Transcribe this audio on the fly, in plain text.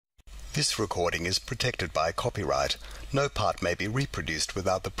This recording is protected by copyright. No part may be reproduced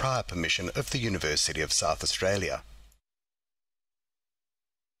without the prior permission of the University of South Australia.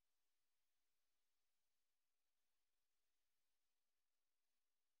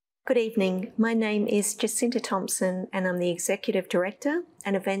 Good evening. My name is Jacinta Thompson and I'm the Executive Director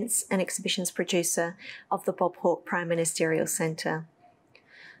and Events and Exhibitions Producer of the Bob Hawke Prime Ministerial Centre.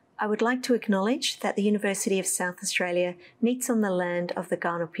 I would like to acknowledge that the University of South Australia meets on the land of the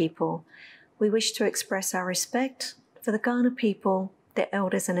Kaurna people. We wish to express our respect for the Kaurna people, their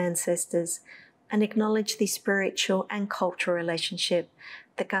elders and ancestors, and acknowledge the spiritual and cultural relationship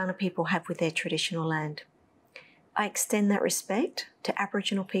the Kaurna people have with their traditional land. I extend that respect to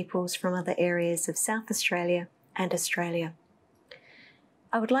Aboriginal peoples from other areas of South Australia and Australia.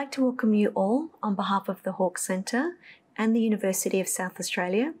 I would like to welcome you all on behalf of the Hawke Centre and the University of South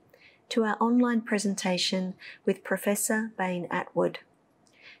Australia to our online presentation with Professor Bain Attwood.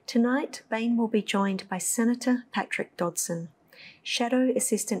 Tonight, Bain will be joined by Senator Patrick Dodson, Shadow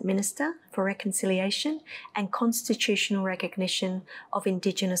Assistant Minister for Reconciliation and Constitutional Recognition of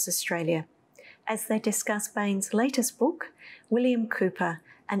Indigenous Australia, as they discuss Bain's latest book, William Cooper,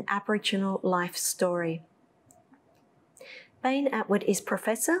 An Aboriginal Life Story. Bain Attwood is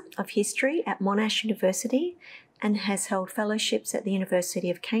Professor of History at Monash University and has held fellowships at the University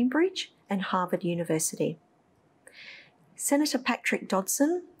of Cambridge and Harvard University. Senator Patrick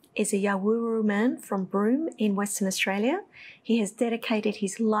Dodson is a Yawuru man from Broome in Western Australia. He has dedicated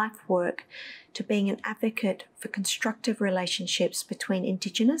his life work to being an advocate for constructive relationships between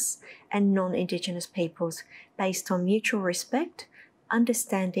Indigenous and non-Indigenous peoples based on mutual respect,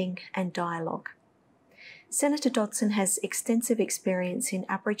 understanding and dialogue. Senator Dodson has extensive experience in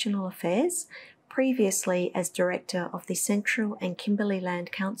Aboriginal affairs, previously as Director of the Central and Kimberley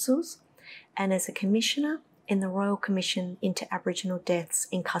Land Councils and as a Commissioner in the Royal Commission into Aboriginal Deaths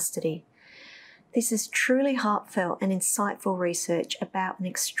in Custody. This is truly heartfelt and insightful research about an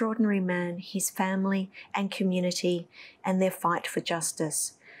extraordinary man, his family and community, and their fight for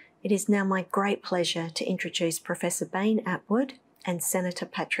justice. It is now my great pleasure to introduce Professor Bain Attwood and Senator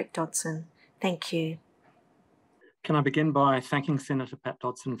Patrick Dodson. Thank you. Can I begin by thanking Senator Pat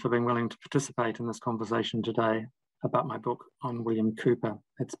Dodson for being willing to participate in this conversation today about my book on William Cooper.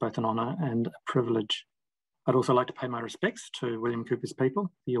 It's both an honour and a privilege. I'd also like to pay my respects to William Cooper's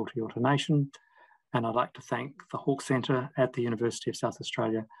people, the Yorta Yorta Nation, and I'd like to thank the Hawke Centre at the University of South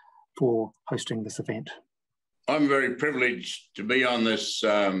Australia for hosting this event. I'm very privileged to be on this,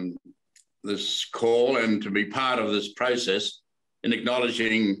 this call and to be part of this process in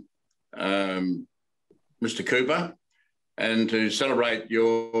acknowledging Mr. Cooper and to celebrate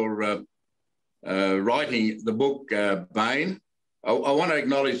your writing the book, Bain. I want to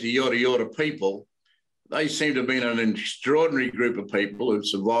acknowledge the Yorta Yorta people. They seem to have been an extraordinary group of people who've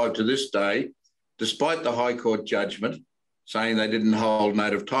survived to this day, despite the High Court judgment saying they didn't hold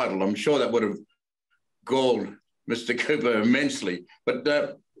native title. I'm sure that would have galled Mr. Cooper immensely.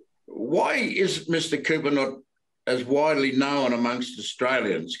 But why is Mr. Cooper not as widely known amongst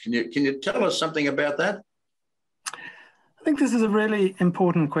Australians? Can you tell us something about that? I think this is a really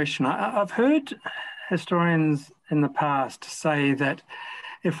important question. I've heard historians in the past say that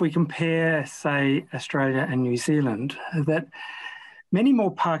if we compare, say, Australia and New Zealand, that many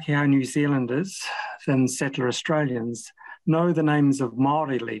more Pākehā New Zealanders than settler Australians know the names of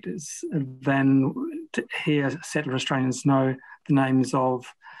Māori leaders than here settler Australians know the names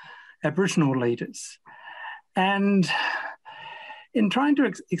of Aboriginal leaders. And in trying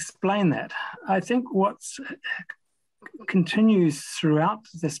to explain that, I think what's continues throughout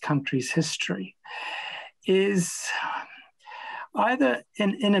this country's history is either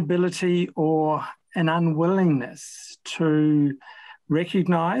an inability or an unwillingness to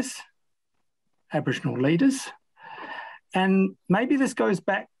recognise Aboriginal leaders. And maybe this goes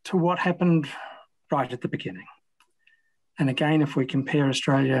back to what happened right at the beginning. And again, if we compare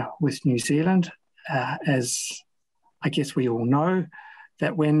Australia with New Zealand, as I guess we all know,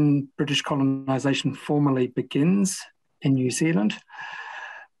 that when British colonisation formally begins in New Zealand,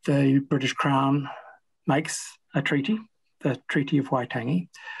 the British Crown makes a treaty, the Treaty of Waitangi,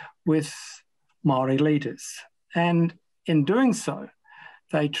 with Māori leaders. And in doing so,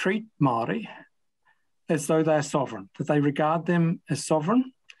 they treat Māori as though they're sovereign, that they regard them as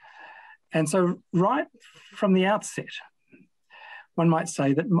sovereign. And so right from the outset, one might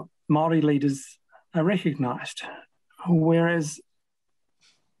say that Māori leaders are recognised, whereas,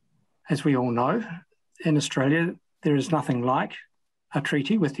 as we all know, in Australia, there is nothing like a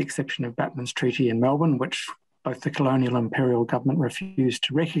treaty, with the exception of Batman's Treaty in Melbourne, which both the colonial and imperial government refused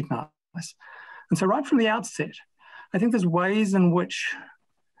to recognise. And so right from the outset, I think there's ways in which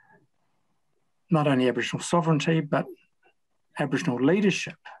not only Aboriginal sovereignty, but Aboriginal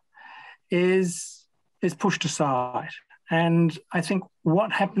leadership is pushed aside. And I think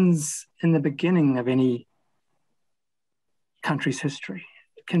what happens in the beginning of any country's history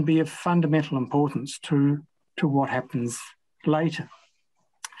can be of fundamental importance to what happens later.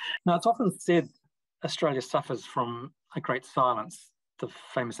 Now, it's often said Australia suffers from a great silence. The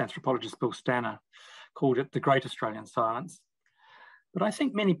famous anthropologist Bill Stanner called it the Great Australian Silence. But I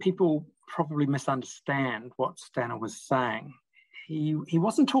think many people probably misunderstand what Stanner was saying. He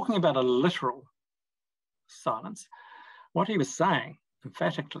wasn't talking about a literal silence. What he was saying,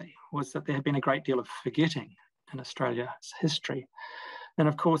 emphatically, was that there had been a great deal of forgetting in Australia's history. And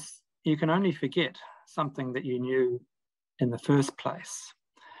of course, you can only forget something that you knew in the first place.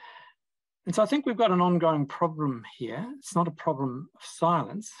 And so I think we've got an ongoing problem here. It's not a problem of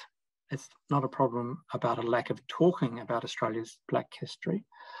silence. It's not a problem about a lack of talking about Australia's Black history.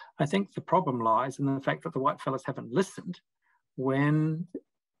 I think the problem lies in the fact that the white fellas haven't listened when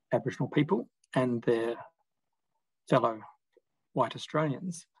Aboriginal people and their fellow white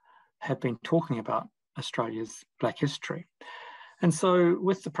Australians have been talking about Australia's Black history. And so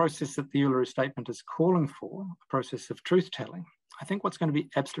with the process that the Uluru Statement is calling for, a process of truth-telling, I think what's going to be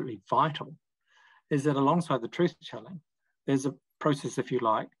absolutely vital is that alongside the truth-telling, there's a process, if you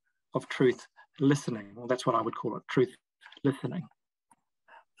like, of truth listening. Well, that's what I would call it, truth listening.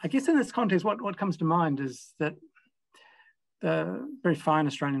 I guess in this context, what comes to mind is that the very fine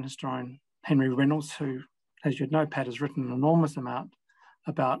Australian historian, Henry Reynolds, who, as you'd know, Pat, has written an enormous amount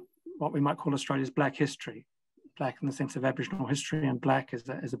about what we might call Australia's Black history, Black in the sense of Aboriginal history and Black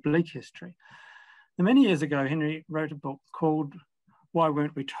as a bleak history. And many years ago, Henry wrote a book called Why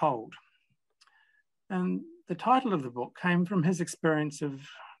Weren't We Told? And the title of the book came from his experience of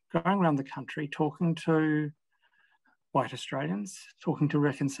going around the country talking to white Australians, talking to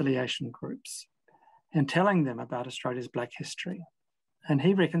reconciliation groups, and telling them about Australia's Black history. And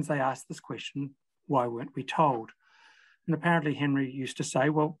he reckons they asked this question, why weren't we told? And apparently Henry used to say,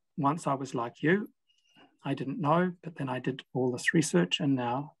 well, once I was like you, I didn't know, but then I did all this research and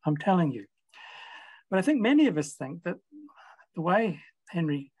now I'm telling you. But I think many of us think that the way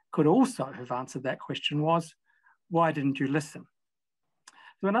Henry could also have answered that question was, why didn't you listen?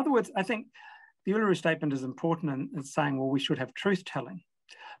 So in other words, I think the Uluru Statement is important in saying, well, we should have truth-telling.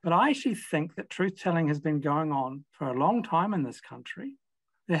 But I actually think that truth-telling has been going on for a long time in this country.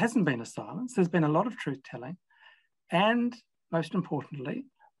 There hasn't been a silence. There's been a lot of truth-telling. And most importantly,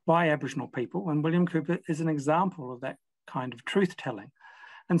 by Aboriginal people. And William Cooper is an example of that kind of truth-telling.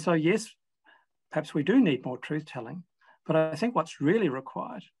 And so, yes, perhaps we do need more truth-telling. But I think what's really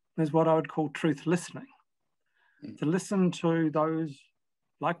required is what I would call truth listening. To listen to those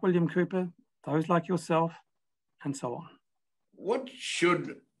like William Cooper, those like yourself, and so on. What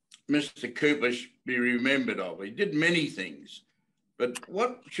should Mr. Cooper be remembered of? He did many things, but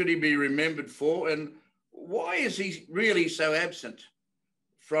what should he be remembered for? And why is he really so absent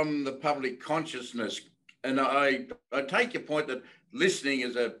from the public consciousness? And I take your point that listening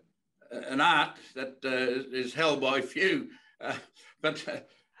is an art that is held by few, but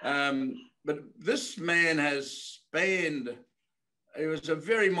this man has spanned. He was a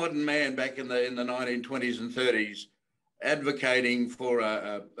very modern man back in the 1920s and 30s, advocating for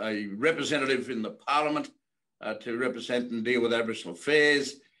a representative in the Parliament to represent and deal with Aboriginal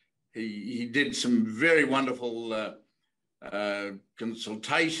affairs. He did some very wonderful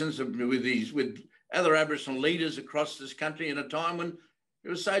consultations with other Aboriginal leaders across this country in a time when it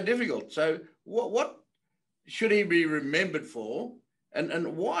was so difficult. So what should he be remembered for?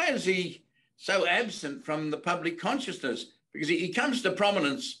 And why is he so absent from the public consciousness? Because he comes to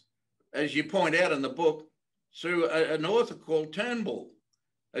prominence, as you point out in the book, through an author called Turnbull,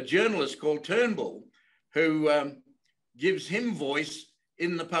 a journalist called Turnbull, who gives him voice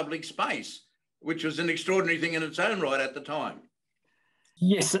in the public space, which was an extraordinary thing in its own right at the time.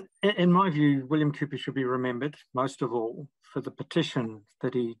 Yes, in my view, William Cooper should be remembered, most of all, for the petition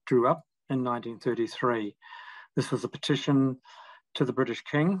that he drew up in 1933. This was a petition to the British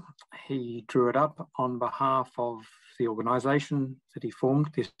King. He drew it up on behalf of the organisation that he formed,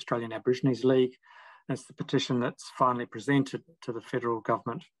 the Australian Aborigines League. It's the petition that's finally presented to the federal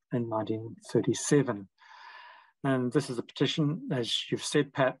government in 1937. And this is a petition, as you've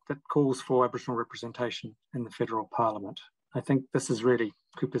said, Pat, that calls for Aboriginal representation in the federal parliament. I think this is really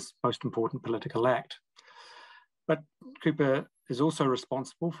Cooper's most important political act. But Cooper is also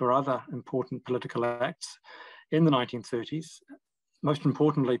responsible for other important political acts in the 1930s. Most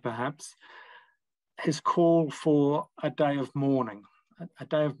importantly, perhaps, his call for a day of mourning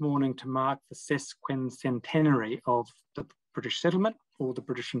to mark the sesquicentenary of the British settlement, or the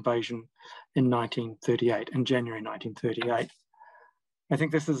British invasion in 1938, in January 1938. I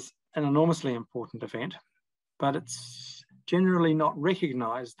think this is an enormously important event, but it's generally not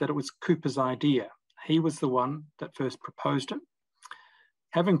recognised that it was Cooper's idea. He was the one that first proposed it.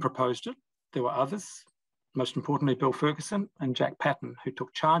 Having proposed it, there were others, most importantly Bill Ferguson and Jack Patton, who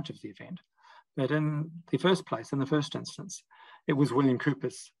took charge of the event. But in the first place, in the first instance, it was William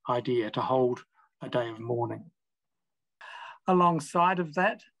Cooper's idea to hold a day of mourning. Alongside of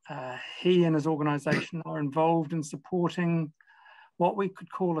that, he and his organisation are involved in supporting what we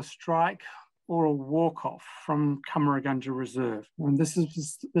could call a strike or a walk-off from Kamaragundja Reserve. And this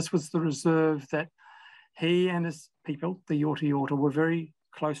was the reserve that he and his people, the Yorta Yorta, were very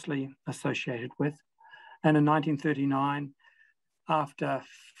closely associated with. And in 1939, after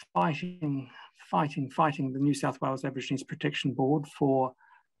fighting the New South Wales Aborigines Protection Board for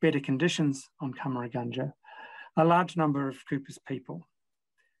better conditions on Kamaragundja, a large number of Cooper's people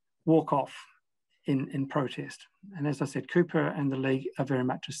walk off in protest. And as I said, Cooper and the League are very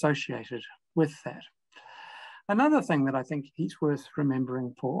much associated with that. Another thing that I think he's worth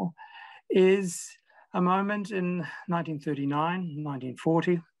remembering for is a moment in 1939,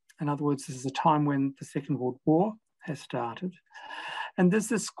 1940. In other words, this is a time when the Second World War has started. And there's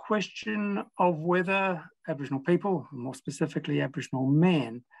this question of whether Aboriginal people, more specifically Aboriginal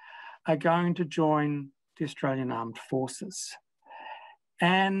men, are going to join the Australian Armed Forces.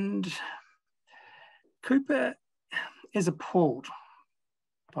 And Cooper is appalled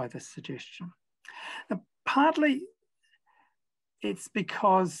by this suggestion. Now, partly it's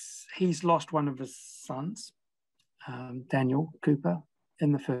because he's lost one of his sons, Daniel Cooper,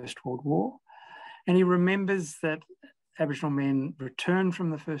 in the First World War. And he remembers that Aboriginal men returned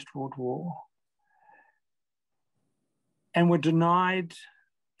from the First World War and were denied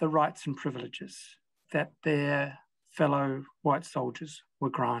the rights and privileges that their fellow white soldiers were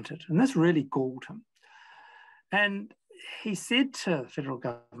granted. And this really galled him. And he said to the federal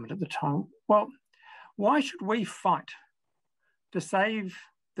government at the time, well, why should we fight to save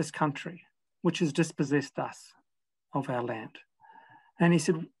this country, which has dispossessed us of our land? And he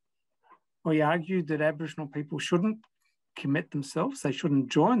said, well, he argued that Aboriginal people shouldn't commit themselves, they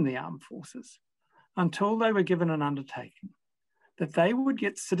shouldn't join the armed forces until they were given an undertaking that they would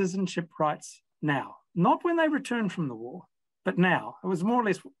get citizenship rights now, not when they returned from the war, but now. It was more or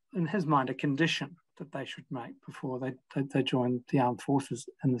less, in his mind, a condition that they should make before they joined the armed forces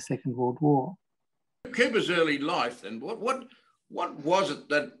in the Second World War. Cooper's early life, and what was it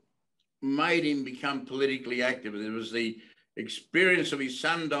that made him become politically active? It was the experience of his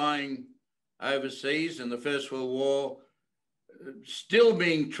son dying overseas in the First World War, still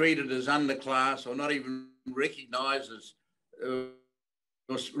being treated as underclass or not even recognised as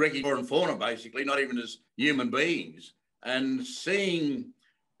flora and fauna, basically, not even as human beings, and seeing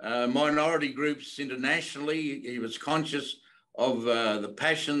minority groups internationally. He was conscious of the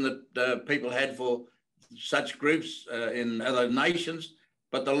passion that people had for such groups in other nations,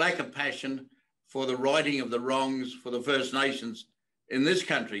 but the lack of passion for the righting of the wrongs for the First Nations in this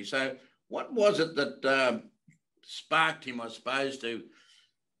country. So what was it that sparked him, I suppose, to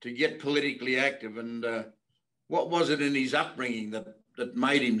get politically active, and what was it in his upbringing that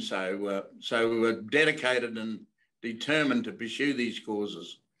made him so dedicated and determined to pursue these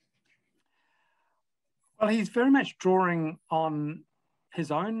causes? Well, he's very much drawing on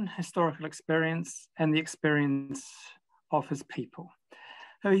his own historical experience and the experience of his people.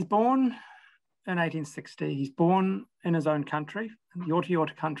 So he's born in 1860. He's born in his own country, Yorta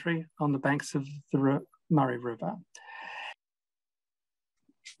Yorta country, on the banks of the Murray River.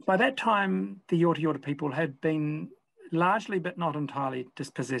 By that time, the Yorta Yorta people had been largely but not entirely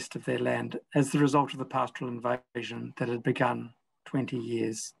dispossessed of their land as the result of the pastoral invasion that had begun 20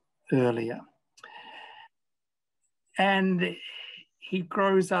 years earlier. And he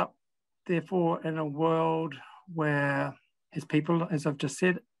grows up, therefore, in a world where his people, as I've just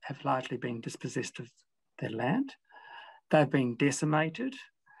said, have largely been dispossessed of their land. They've been decimated.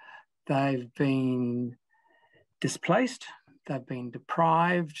 They've been displaced. They've been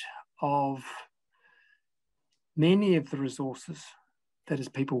deprived of many of the resources that his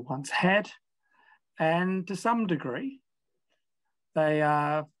people once had. And to some degree, they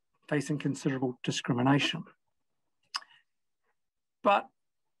are facing considerable discrimination. But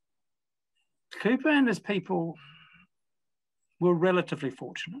Cooper and his people were relatively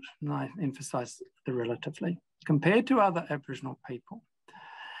fortunate, and I emphasise the relatively, compared to other Aboriginal people.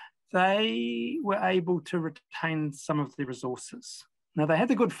 They were able to retain some of their resources. Now, they had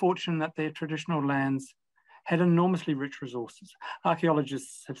the good fortune that their traditional lands had enormously rich resources.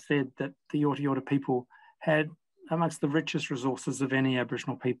 Archaeologists have said that the Yorta Yorta people had amongst the richest resources of any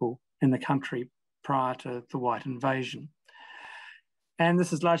Aboriginal people in the country prior to the white invasion. And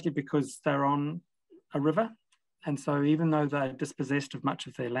this is largely because they're on a river. And so even though they're dispossessed of much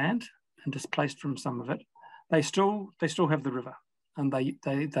of their land and displaced from some of it, they still have the river. And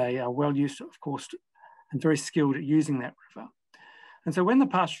they are well used, of course, and very skilled at using that river. And so when the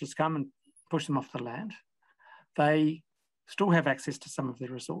pastoralists come and push them off the land, they still have access to some of their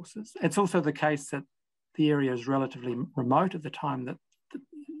resources. It's also the case that the area is relatively remote at the time that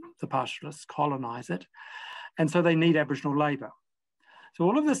the pastoralists colonise it. And so they need Aboriginal labour. So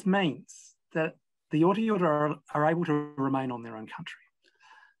all of this means that the Yorta Yorta are able to remain on their own country.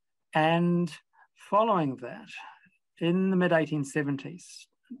 And following that, in the mid-1870s,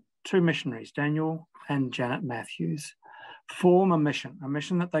 two missionaries, Daniel and Janet Matthews, form a mission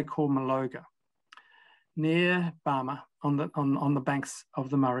that they call Maloga, near Barma on the banks of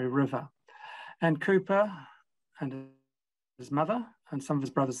the Murray River. And Cooper and his mother and some of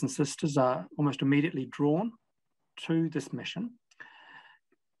his brothers and sisters are almost immediately drawn to this mission.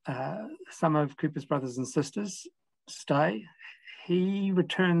 Some of Cooper's brothers and sisters stay. He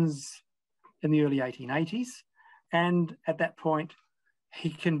returns in the early 1880s, and at that point, he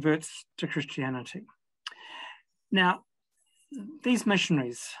converts to Christianity. Now, these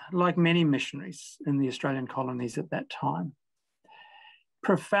missionaries, like many missionaries in the Australian colonies at that time,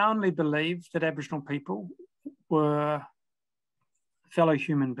 profoundly believed that Aboriginal people were fellow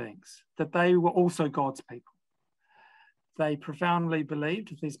human beings, that they were also God's people. They profoundly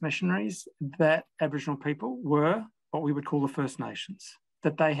believed, these missionaries, that Aboriginal people were what we would call the First Nations,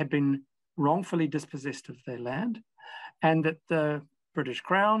 that they had been wrongfully dispossessed of their land, and that the British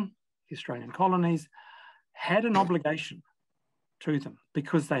Crown, the Australian colonies, had an obligation to them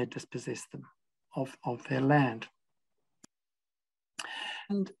because they had dispossessed them of their land.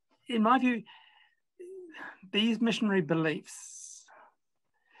 And in my view, these missionary beliefs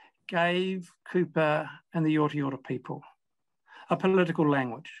gave Cooper and the Yorta Yorta people a political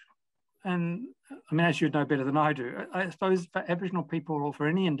language. And I mean, as you'd know better than I do, I suppose for Aboriginal people or for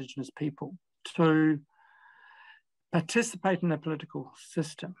any Indigenous people to participate in the political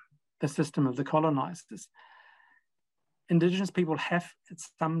system, the system of the colonisers, Indigenous people have,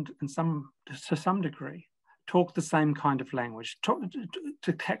 to some degree, talk the same kind of language,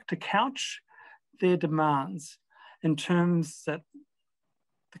 to couch their demands in terms that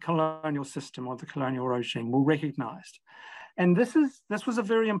the colonial system or the colonial regime will recognise. And this was a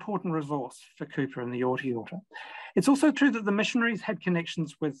very important resource for Cooper and the Yorta Yorta. It's also true that the missionaries had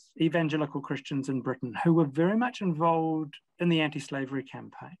connections with evangelical Christians in Britain who were very much involved in the anti-slavery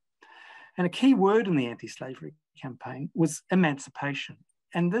campaign. And a key word in the anti-slavery campaign was emancipation.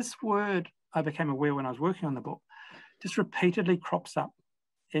 And this word, I became aware when I was working on the book, just repeatedly crops up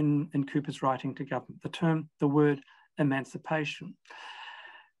in Cooper's writing to government, the word emancipation.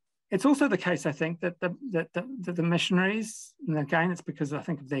 It's also the case, I think, that the missionaries, and again, it's because I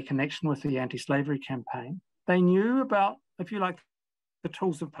think of their connection with the anti-slavery campaign, they knew about, if you like, the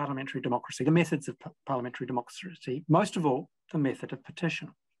tools of parliamentary democracy, the methods of parliamentary democracy, most of all, the method of petition,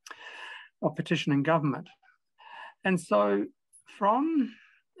 of petitioning government. And so from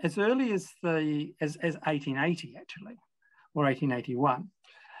as early as 1880, actually, or 1881,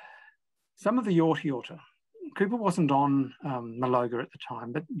 some of the Yorta Yorta, Cooper wasn't on Maloga at the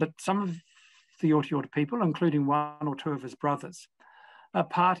time, but some of the Yorta Yorta people, including one or two of his brothers, are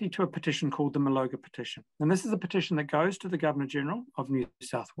party to a petition called the Maloga Petition. And this is a petition that goes to the Governor-General of the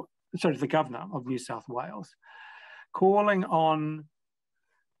Governor of New South Wales, calling on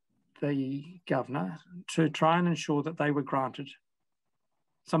the Governor to try and ensure that they were granted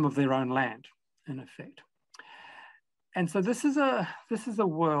some of their own land, in effect. And so this is a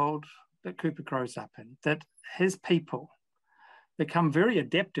world that Cooper grows up in, that his people become very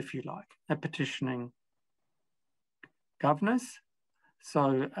adept, if you like, at petitioning governors.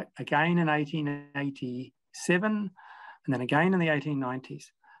 So again in 1887, and then again in the 1890s,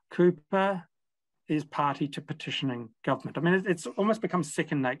 Cooper is party to petitioning government. I mean, it's almost become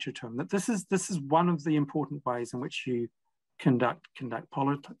second nature to him, that this is one of the important ways in which you conduct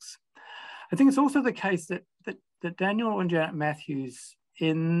politics. I think it's also the case that Daniel and Janet Matthews,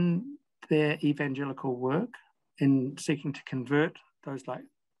 in their evangelical work, in seeking to convert those like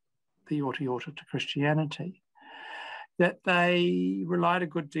the Yorta Yorta to Christianity, that they relied a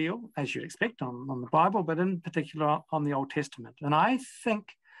good deal, as you'd expect, on the Bible, but in particular on the Old Testament. And I think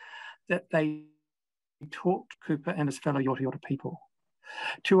that they taught Cooper and his fellow Yorta Yorta people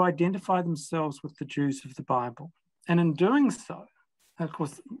to identify themselves with the Jews of the Bible. And in doing so, of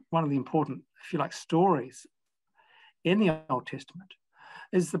course, one of the important, if you like, stories in the Old Testament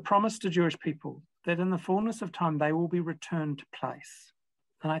is the promise to Jewish people that in the fullness of time, they will be returned to place.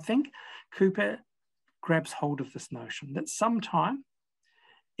 And I think Cooper grabs hold of this notion that sometime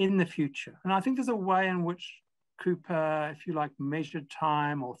in the future, and I think there's a way in which Cooper, if you like, measured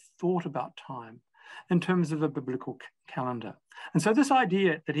time or thought about time in terms of a biblical calendar. And so this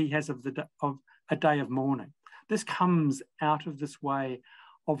idea that he has of a day of mourning, this comes out of this way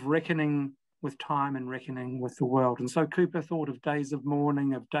of reckoning with time and reckoning with the world. And so Cooper thought of days of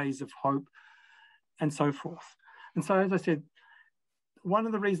mourning, of days of hope, and so forth. And so, as I said, one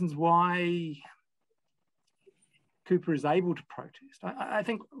of the reasons why Cooper is able to protest, I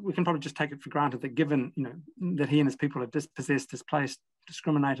think we can probably just take it for granted that given, that he and his people are dispossessed, displaced,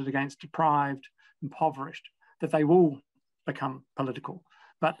 discriminated against, deprived, impoverished, that they will become political.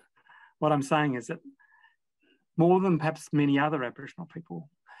 But what I'm saying is that more than perhaps many other Aboriginal people,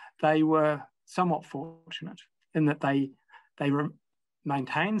 they were somewhat fortunate in that they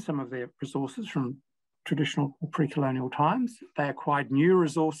maintained some of their resources from traditional or pre-colonial times. They acquired new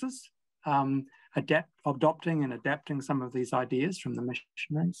resources, adopting and adapting some of these ideas from the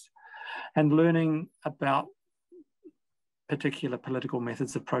missionaries, and learning about particular political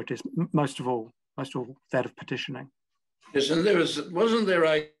methods of protest, most of all that of petitioning. Yes, and wasn't there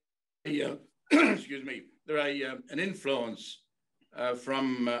excuse me, an influence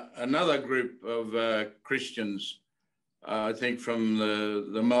from another group of Christians, I think from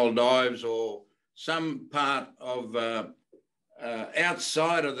the Maldives or some part of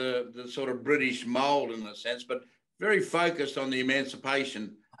outside of the sort of British mould in a sense, but very focused on the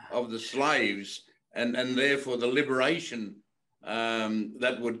emancipation of the slaves and therefore the liberation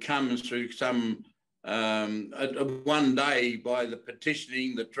that would come through some one day by the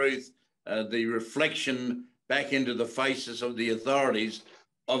petitioning, the truth, the reflection back into the faces of the authorities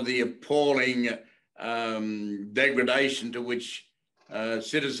of the appalling degradation to which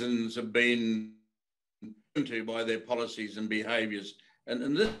citizens have been to by their policies and behaviours.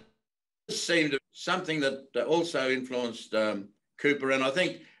 And this seemed something that also influenced Cooper. And I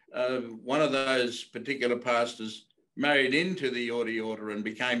think one of those particular pastors married into the Yorta Yorta and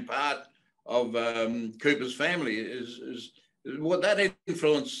became part of Cooper's family. Is what that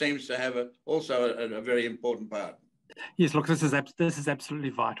influence seems to have also a very important part. Yes, look, this is absolutely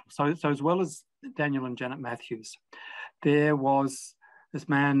vital. So as well as Daniel and Janet Matthews, there was this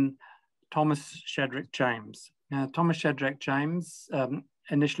man, Thomas Shadrach James. Now, Thomas Shadrach James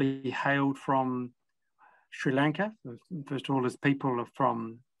initially hailed from Sri Lanka. First of all, his people are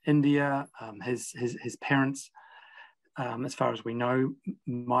from India. His parents, as far as we know,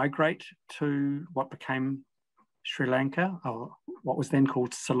 migrate to what became Sri Lanka, or what was then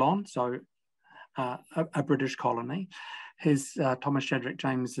called Ceylon, so a British colony. Thomas Shadrach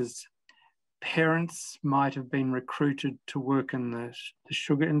James's parents might have been recruited to work in the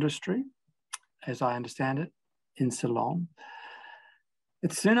sugar industry, as I understand it, in Ceylon.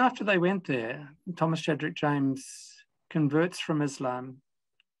 It's soon after they went there, Thomas Shadrach James converts from Islam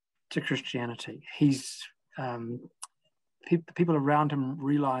to Christianity. People around him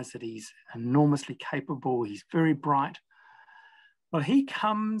realise that he's enormously capable, he's very bright. Well,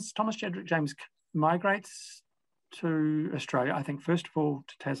 Thomas Shadrach James migrates to Australia, I think first of all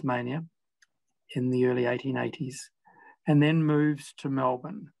to Tasmania in the early 1880s, and then moves to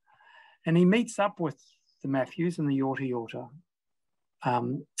Melbourne. And he meets up with the Matthews and the Yorta Yorta.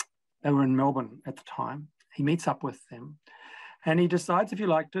 They were in Melbourne at the time. He meets up with them, and he decides, if you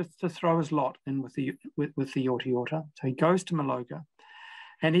like, to throw his lot in with the Yorta Yorta. So he goes to Maloga,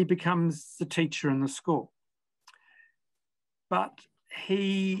 and he becomes the teacher in the school. But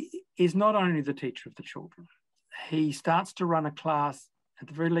he is not only the teacher of the children. He starts to run a class, at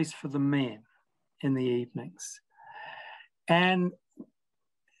the very least for the men, in the evenings. And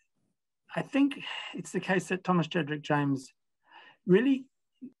I think it's the case that Thomas Shadrach James really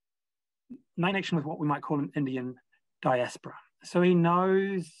made connection with what we might call an Indian diaspora. So he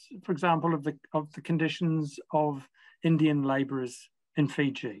knows, for example, of the conditions of Indian labourers in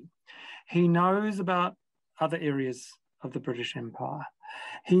Fiji. He knows about other areas of the British Empire.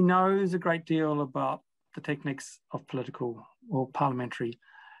 He knows a great deal about the techniques of political or parliamentary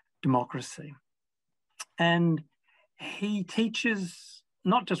democracy. And he teaches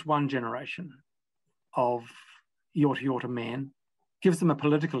not just one generation of Yorta Yorta men, gives them a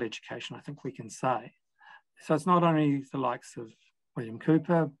political education, I think we can say. So it's not only the likes of William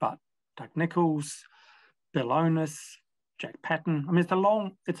Cooper, but Doug Nicholls, Bill Onus, Jack Patton. I mean, it's a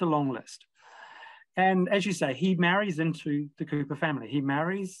long list. And as you say, he marries into the Cooper family. He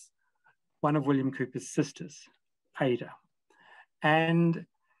marries one of William Cooper's sisters, Ada. And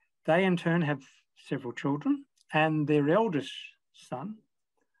they in turn have several children. And their eldest son,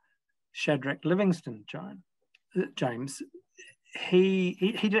 Shadrach Livingston James,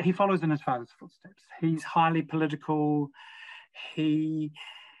 he follows in his father's footsteps. He's highly political. He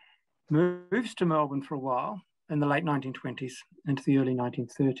moves to Melbourne for a while in the late 1920s into the early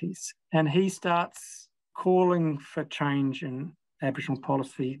 1930s, and he starts calling for change in Aboriginal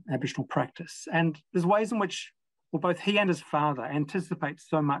policy, Aboriginal practice. And there's ways in which, well, both he and his father anticipate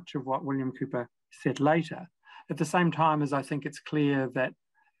so much of what William Cooper said later, at the same time as I think it's clear that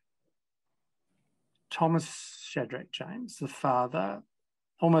Thomas Shadrach James, the father,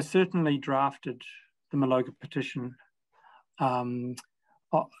 almost certainly drafted the Maloga petition in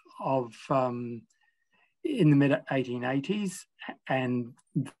the mid-1880s, and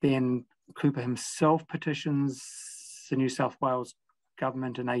then Cooper himself petitions the New South Wales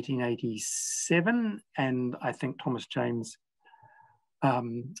government in 1887, and I think Thomas James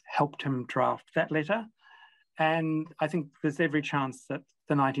helped him draft that letter. And I think there's every chance that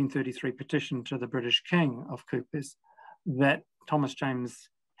the 1933 petition to the British King of Coopers, that Thomas James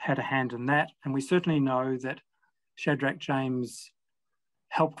had a hand in that. And we certainly know that Shadrach James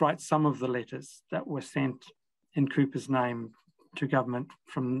helped write some of the letters that were sent in Cooper's name to government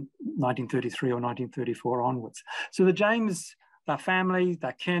from 1933 or 1934 onwards. So the James, their family,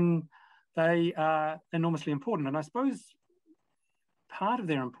 their kin, they are enormously important. And I suppose part of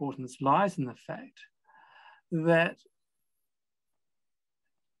their importance lies in the fact that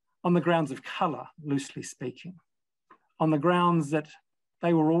on the grounds of colour, loosely speaking, on the grounds that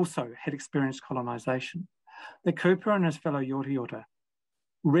they were also had experienced colonisation, that Cooper and his fellow Yorta Yorta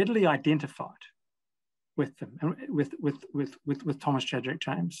readily identified with them, with Thomas Shadrach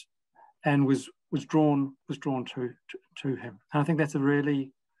James, and was drawn to him. And I think that's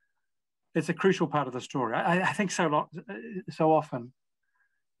it's a crucial part of the story. I think so often,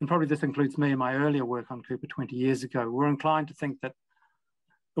 and probably this includes me in my earlier work on Cooper 20 years ago, we're inclined to think that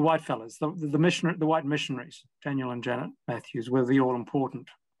the white fellas, the white missionaries, Daniel and Janet Matthews, were the all-important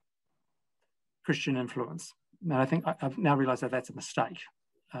Christian influence. And I think I've now realised that that's a mistake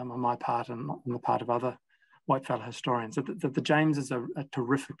on my part and on the part of other white fellow historians, that the Jameses are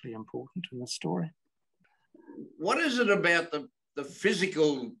terrifically important in this story. What is it about the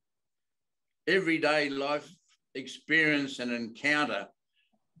physical, everyday life experience and encounter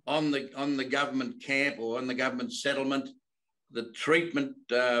on the government camp or on the government settlement, the treatment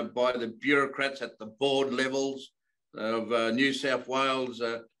by the bureaucrats at the board levels of New South Wales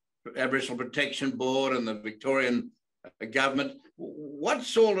Aboriginal Protection Board and the Victorian government?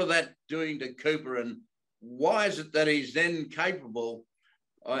 What's all of that doing to Cooper, and why is it that he's then capable,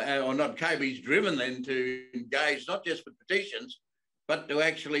 or not capable, he's driven then to engage not just with petitions, but to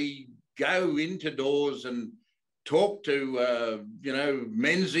actually go into doors and talk to,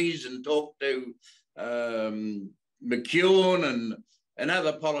 Menzies and talk to McEwen and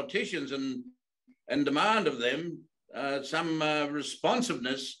other politicians and demand of them some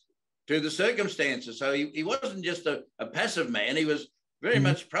responsiveness to the circumstances. So he wasn't just a passive man. He was very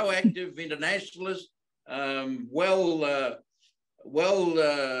much proactive, internationalist, well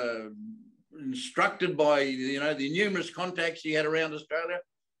instructed by the numerous contacts he had around Australia,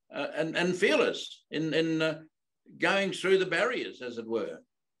 and fearless in going through the barriers, as it were.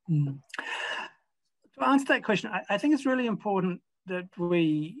 To answer that question, I think it's really important that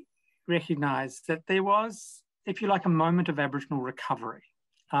we recognise that there was, if you like, a moment of Aboriginal recovery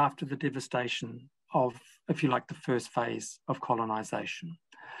after the devastation of, if you like, the first phase of colonisation.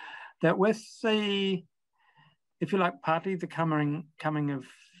 That with the, if you like, partly the coming of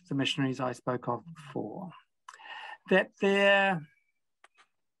the missionaries I spoke of before, that there,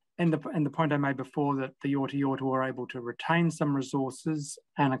 and the point I made before, that the Yorta Yorta were able to retain some resources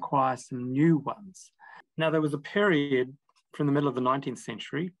and acquire some new ones. Now, there was a period from the middle of the 19th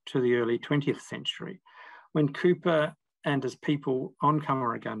century to the early 20th century when Cooper and his people on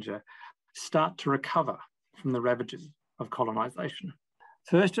Kamaraganja start to recover from the ravages of colonisation.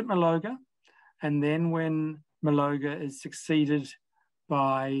 First at Maloga, and then when Maloga is succeeded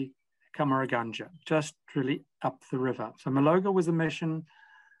by Kamaraganja, just really up the river. So Maloga was a mission,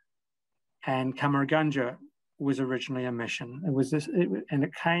 and Kamaraganja was originally a mission. And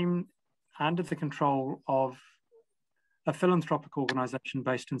it came under the control of a philanthropic organisation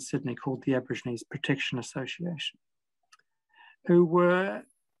based in Sydney called the Aborigines Protection Association, who were,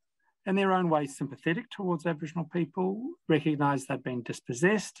 in their own way, sympathetic towards Aboriginal people, recognised they'd been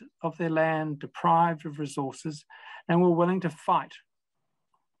dispossessed of their land, deprived of resources, and were willing to fight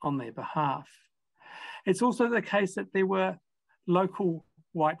on their behalf. It's also the case that there were local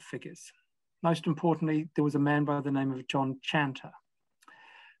white figures. Most importantly, there was a man by the name of John Chanter,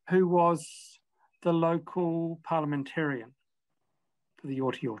 who was the local parliamentarian the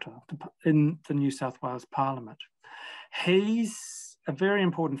Yorta Yorta in the New South Wales Parliament. He's a very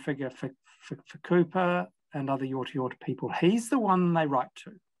important figure for Cooper and other Yorta Yorta people. He's the one they write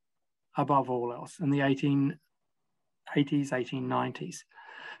to above all else in the 1880s, 1890s.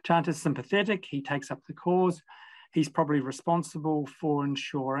 Chanter's sympathetic, he takes up the cause. He's probably responsible for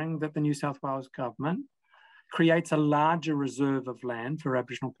ensuring that the New South Wales government creates a larger reserve of land for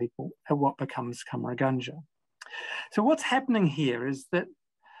Aboriginal people at what becomes Kamargunja. So what's happening here is that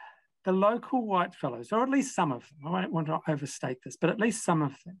the local white fellows, or at least some of them, I don't want to overstate this, but at least some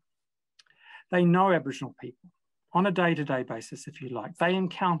of them, they know Aboriginal people on a day-to-day basis, if you like. They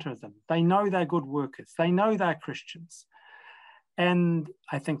encounter them. They know they're good workers. They know they're Christians. And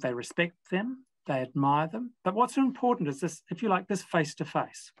I think they respect them. They admire them. But what's important is this, if you like, this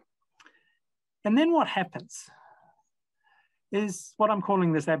face-to-face. And then what happens is what I'm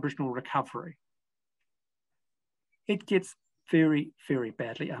calling this Aboriginal recovery. It gets very, very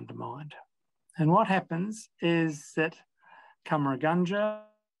badly undermined. And what happens is that Kamargunja,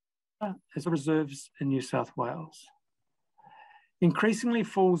 as reserves in New South Wales, increasingly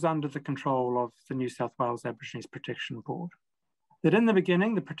falls under the control of the New South Wales Aborigines Protection Board. That in the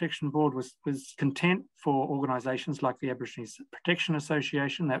beginning, the Protection Board was content for organisations like the Aborigines Protection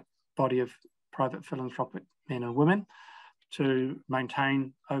Association, that body of private philanthropic men and women, to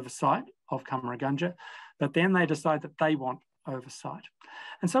maintain oversight of Kamargunja. But then they decide that they want oversight.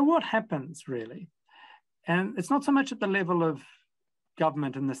 And so what happens really, and it's not so much at the level of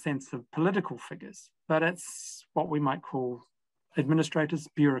government in the sense of political figures, but it's what we might call administrators,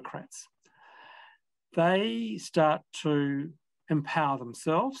 bureaucrats. They start to empower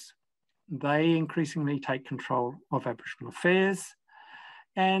themselves. They increasingly take control of Aboriginal affairs,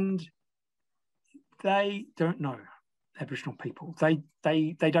 and they don't know Aboriginal people. They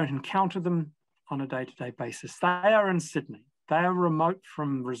don't encounter them on a day-to-day basis. They are in Sydney. They are remote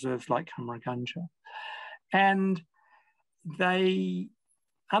from reserves like Kamargunja. And they,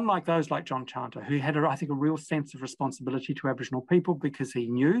 unlike those like John Chanter, who had, I think, a real sense of responsibility to Aboriginal people because he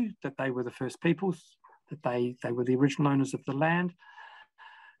knew that they were the first peoples, that they were the original owners of the land.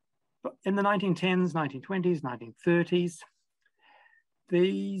 But in the 1910s, 1920s, 1930s,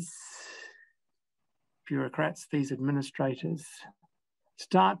 these bureaucrats, these administrators,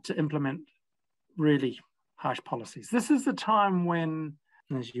 start to implement really harsh policies. This is the time when,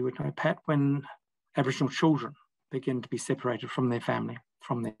 as you would know, Pat, when Aboriginal children begin to be separated from their family,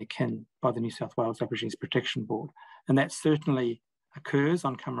 from their kin, by the New South Wales Aborigines Protection Board. And that certainly occurs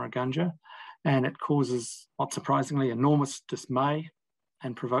on Kamargunja, and it causes, not surprisingly, enormous dismay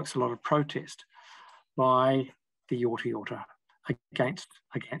and provokes a lot of protest by the Yorta Yorta against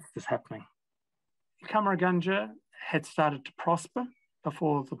this happening. Kamargunja had started to prosper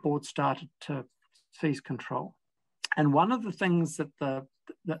before the board started to seize control. And one of the things that the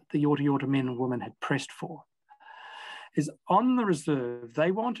Yorta Yorta men and women had pressed for is on the reserve,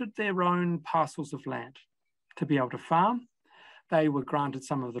 they wanted their own parcels of land to be able to farm. They were granted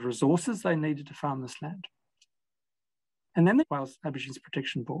some of the resources they needed to farm this land. And then the Wales Aborigines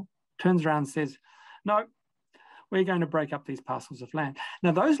Protection Board turns around and says, no, we're going to break up these parcels of land.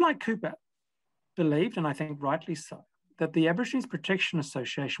 Now, those like Cooper believed, and I think rightly so, that the Aborigines Protection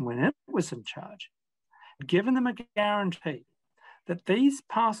Association, when it was in charge, had given them a guarantee that these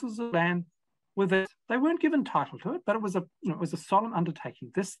parcels of land were theirs. They weren't given title to it, but it was a solemn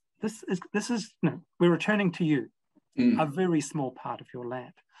undertaking. This is we're returning to you a very small part of your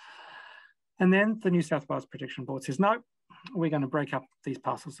land. And then the New South Wales Protection Board says, no, we're going to break up these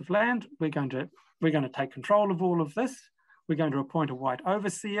parcels of land. We're going to take control of all of this. We're going to appoint a white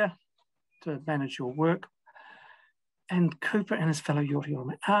overseer to manage your work. And Cooper and his fellow Yorta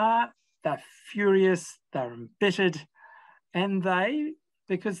Yorta they're furious, they're embittered, and they,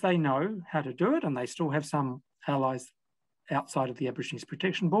 because they know how to do it, and they still have some allies outside of the Aborigines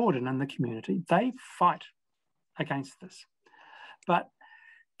Protection Board and in the community, they fight against this. But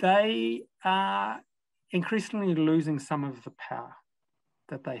they are increasingly losing some of the power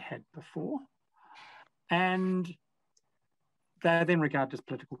that they had before, and they're then regarded as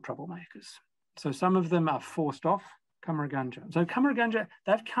political troublemakers. So some of them are forced off Kamargunja. So Kamargunja,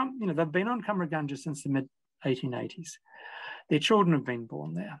 they've been on Kamargunja since the mid-1880s. Their children have been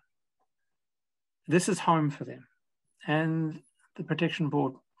born there. This is home for them. And the Protection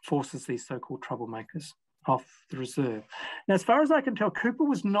Board forces these so-called troublemakers off the reserve. Now, as far as I can tell, Cooper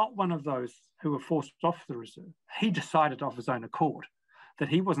was not one of those who were forced off the reserve. He decided of his own accord that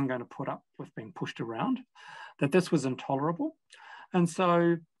he wasn't going to put up with being pushed around, that this was intolerable. And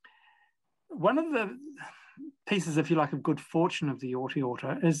so one of the pieces, if you like, of good fortune of the Yorta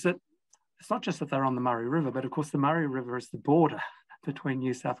Yorta is that it's not just that they're on the Murray River, but of course the Murray River is the border between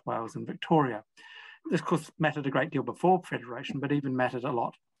New South Wales and Victoria. This, of course, mattered a great deal before Federation, but even mattered a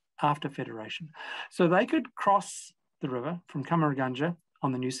lot after Federation. So they could cross the river from Kamaraganja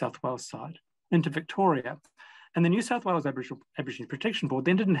on the New South Wales side into Victoria. And the New South Wales Aboriginal Protection Board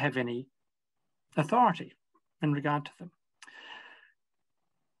then didn't have any authority in regard to them.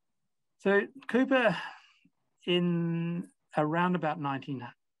 So Cooper, in around about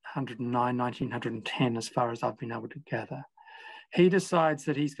 1909, 1910, as far as I've been able to gather, he decides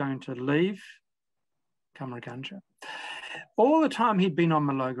that he's going to leave Kamaraganja. All the time he'd been on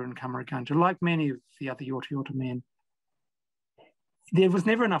Maloga and Kamaraganja, like many of the other Yorta Yorta men, there was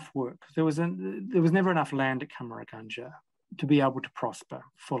never enough work. There was never enough land at Kamaraganja to be able to prosper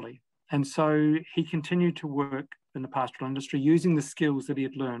fully. And so he continued to work in the pastoral industry using the skills that he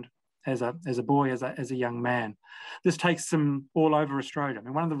had learned as a boy, as a young man. This takes him all over Australia. I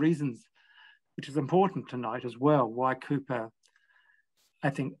mean, one of the reasons, which is important to note as well, why Cooper, I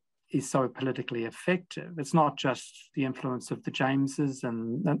think, is so politically effective. It's not just the influence of the Jameses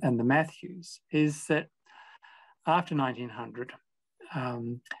and the Matthews, is that after 1900,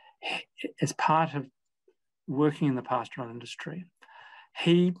 as part of working in the pastoral industry,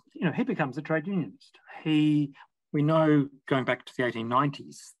 he becomes a trade unionist. We know, going back to the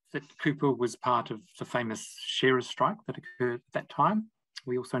 1890s, that Cooper was part of the famous shearers' strike that occurred at that time.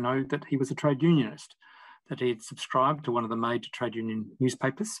 We also know that he was a trade unionist, that he had subscribed to one of the major trade union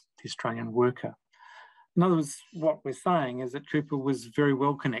newspapers, the Australian Worker. In other words, what we're saying is that Cooper was very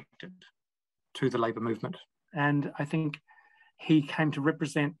well connected to the labour movement. And I think he came to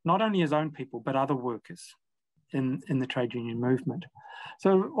represent not only his own people, but other workers in the trade union movement.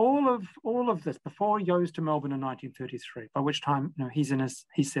 So all of this, before he goes to Melbourne in 1933, by which time he's in his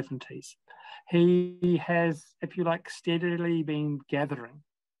 70s, he has, if you like, steadily been gathering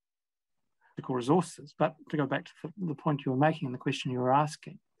political resources. But to go back to the point you were making and the question you were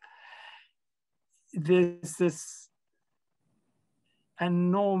asking, there's this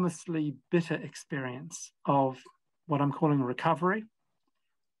enormously bitter experience of what I'm calling recovery,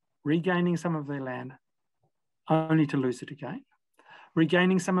 regaining some of their land, only to lose it again,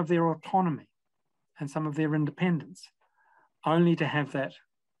 regaining some of their autonomy and some of their independence, only to have that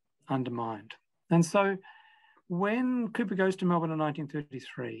undermined. And so when Cooper goes to Melbourne in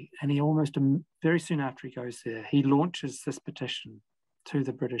 1933, and he almost very soon after he goes there, he launches this petition to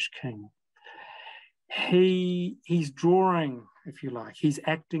the British King. He's drawing, if you like, he's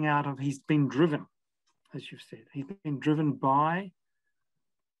acting out of, he's been driven, as you've said, he's been driven by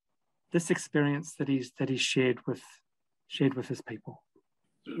this experience that he's shared with his people.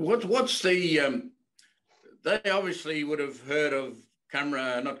 What's the they obviously would have heard of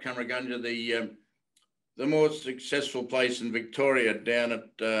not Kamaraganja, the more successful place in Victoria down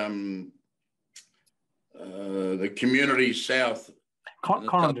at the community south,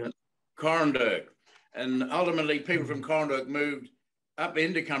 Corandurg, and ultimately people from Corandurg moved up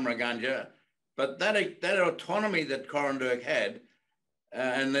into Kamaraganja, but that autonomy that Corandurg had.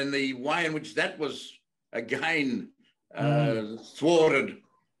 And then the way in which that was again thwarted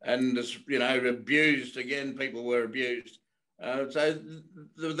and abused again, people were abused. So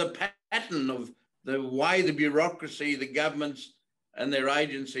the pattern of the way the bureaucracy, the governments and their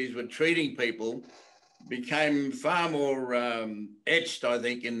agencies were treating people became far more etched, I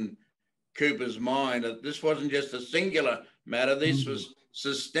think, in Cooper's mind. That this wasn't just a singular matter. This was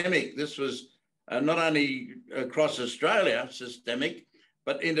systemic. This was not only across Australia systemic,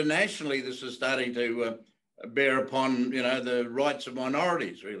 but internationally, this is starting to bear upon, the rights of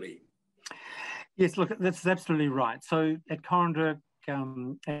minorities, really. Yes, look, that's absolutely right. So at Corandurg,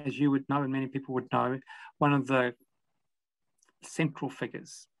 as you would know, and many people would know, one of the central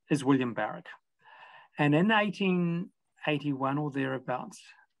figures is William Barrack. And in 1881 or thereabouts,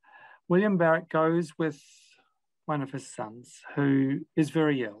 William Barrack goes with one of his sons who is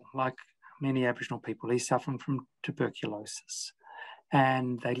very ill, like many Aboriginal people. He's suffering from tuberculosis.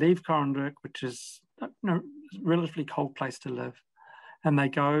 And they leave Corandurg, which is a relatively cold place to live, and they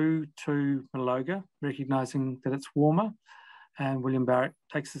go to Maloga, recognising that it's warmer. And William Barrack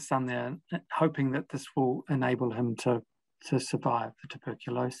takes his son there, hoping that this will enable him to survive the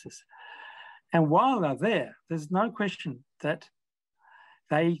tuberculosis. And while they're there, there's no question that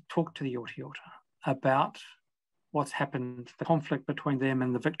they talk to the Yorta Yorta about what's happened, the conflict between them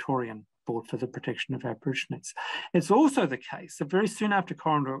and the Victorian Board for the Protection of Aborigines. It's also the case that very soon after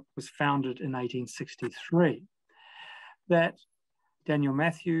Corandurg was founded in 1863, that Daniel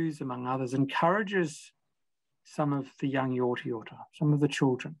Matthews, among others, encourages some of the young Yorta Yorta, some of the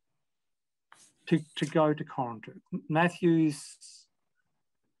children, to go to Corandurg. Matthews,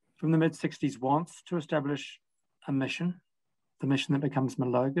 from the mid-60s, wants to establish a mission the mission that becomes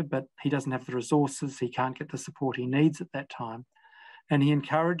Maloga, but he doesn't have the resources, he can't get the support he needs at that time. And he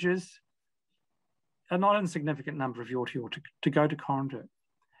encourages a not insignificant number of Yorta to go to Corandurg.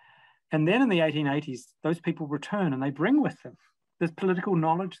 And then in the 1880s, those people return and they bring with them this political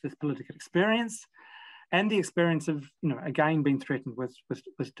knowledge, this political experience, and the experience of, again, being threatened with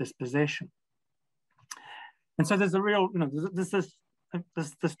dispossession. And so there's a real,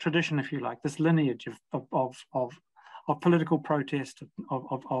 this tradition, if you like, this lineage of political protest,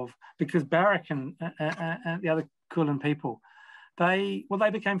 because Barrack and the other Kulin people, they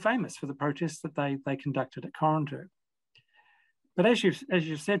became famous for the protests that they conducted at Corandurg. But as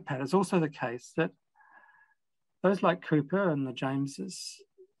you've said, Pat, it's also the case that those like Cooper and the Jameses,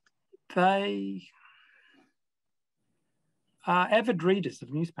 they are avid readers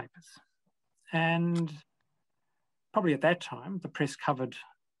of newspapers. And probably at that time, the press covered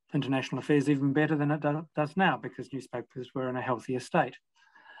international affairs even better than it does now, because newspapers were in a healthier state.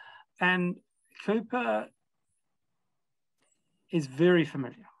 And Cooper is very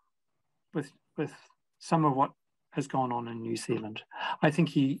familiar with some of what has gone on in New Zealand. I think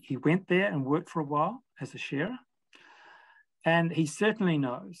he went there and worked for a while as a sharer, and he certainly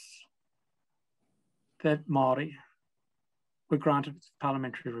knows that Māori were granted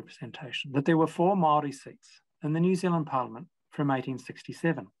parliamentary representation, that there were 4 Māori seats in the New Zealand Parliament from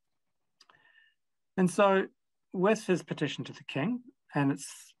 1867. And so with his petition to the King, and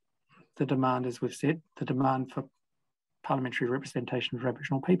it's the demand, as we've said, the demand for parliamentary representation of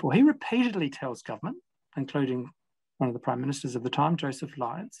Aboriginal people, he repeatedly tells government, including one of the Prime Ministers of the time, Joseph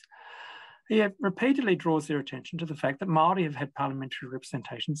Lyons, he repeatedly draws their attention to the fact that Māori have had parliamentary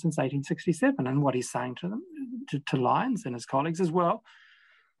representation since 1867. And what he's saying to them, to Lyons and his colleagues as well,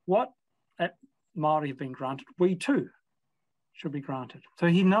 what Māori have been granted, we too should be granted. So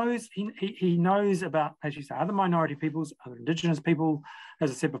he knows he knows about, as you say, other minority peoples, other Indigenous people.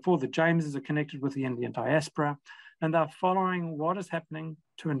 As I said before, the Jameses are connected with the Indian diaspora, and they're following what is happening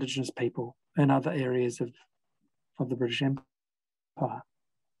to Indigenous people in other areas of the British Empire.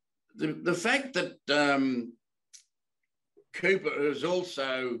 The fact that Cooper is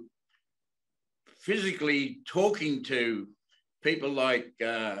also physically talking to people like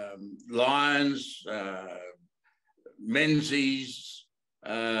Lyons, Menzies,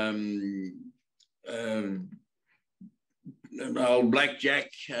 old Blackjack,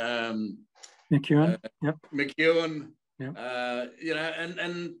 McEwen, McEwen, yep.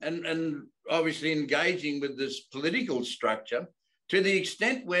 And obviously engaging with this political structure to the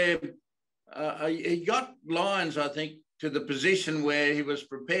extent where he got Lyons, I think, to the position where he was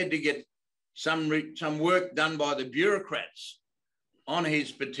prepared to get some work done by the bureaucrats on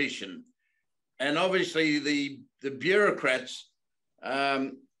his petition. And obviously the bureaucrats,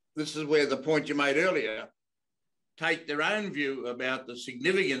 this is where the point you made earlier, take their own view about the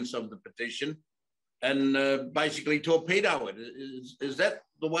significance of the petition and basically torpedo it. Is that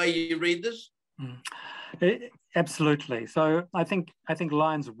the way you read this? Absolutely. So I think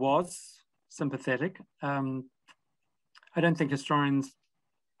Lyons was sympathetic. I don't think historians,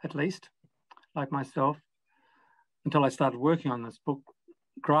 at least, like myself, until I started working on this book,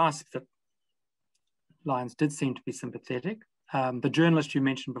 grasped that Lyons did seem to be sympathetic. The journalist you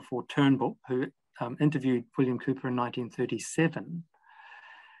mentioned before, Turnbull, who interviewed William Cooper in 1937,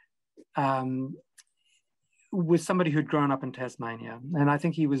 was somebody who'd grown up in Tasmania. And I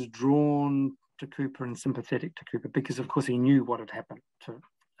think he was drawn to Cooper and sympathetic to Cooper because, of course, he knew what had happened to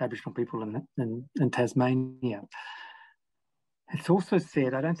Aboriginal people in Tasmania. It's also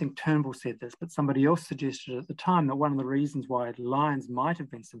said, I don't think Turnbull said this, but somebody else suggested at the time that one of the reasons why Lyons might have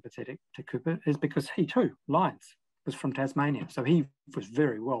been sympathetic to Cooper is because he too, Lyons, was from Tasmania. So he was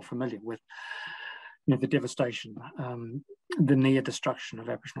very well familiar with the devastation, the near destruction of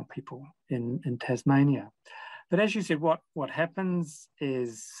Aboriginal people in Tasmania. But as you said, what happens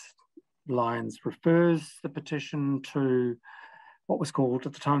is Lyons refers the petition to what was called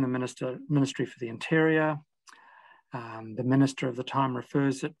at the time the Ministry for the Interior. The minister of the time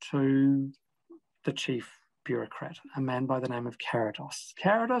refers it to the chief bureaucrat, a man by the name of Carados.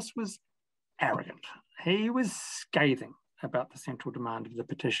 Carados was arrogant. He was scathing about the central demand of the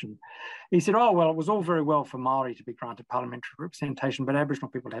petition. He said, oh, well, it was all very well for Māori to be granted parliamentary representation, but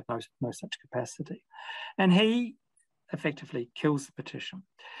Aboriginal people had no such capacity. And he effectively kills the petition.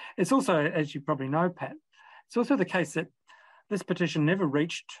 It's also, as you probably know, Pat, it's also the case that this petition never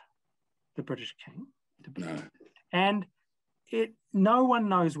reached the British King. No. And no one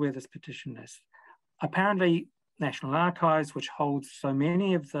knows where this petition is. Apparently, National Archives, which holds so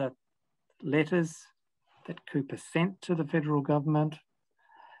many of the letters that Cooper sent to the federal government,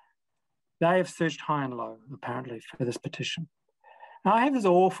 they have searched high and low, apparently, for this petition. Now, I have this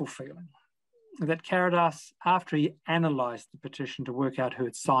awful feeling that Caradas, after he analysed the petition to work out who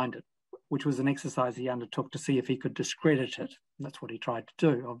had signed it, which was an exercise he undertook to see if he could discredit it, that's what he tried to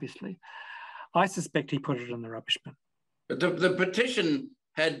do, obviously, I suspect he put it in the rubbish bin. But the petition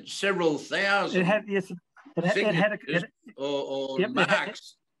had several thousand signatures or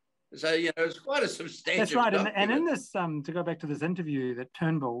marks. So, you know, it's quite a substantial That's right. document. And in this, to go back to this interview that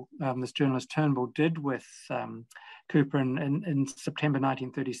Turnbull, this journalist Turnbull, did with Cooper in September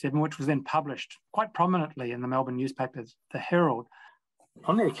 1937, which was then published quite prominently in the Melbourne newspaper, The Herald.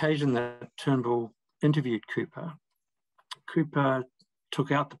 On the occasion that Turnbull interviewed Cooper, Cooper took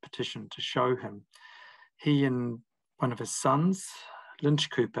out the petition to show him. He and one of his sons, Lynch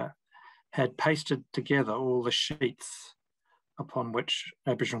Cooper, had pasted together all the sheets upon which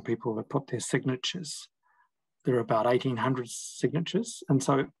Aboriginal people had put their signatures. There were about 1,800 signatures, and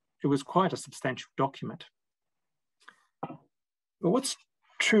so it was quite a substantial document. But what's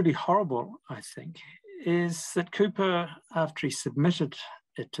truly horrible, I think, is that Cooper, after he submitted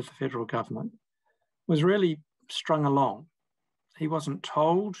it to the federal government, was really strung along. He wasn't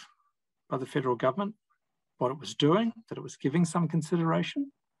told by the federal government what it was doing, that it was giving some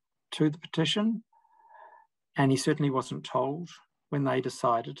consideration to the petition, and he certainly wasn't told when they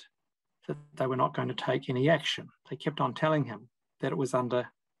decided that they were not going to take any action. They kept on telling him that it was under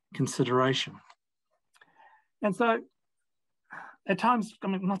consideration. And so at times, I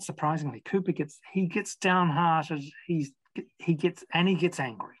mean, not surprisingly, Cooper gets downhearted, he gets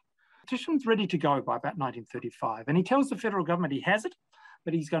angry. The petition's ready to go by about 1935, and he tells the federal government he has it,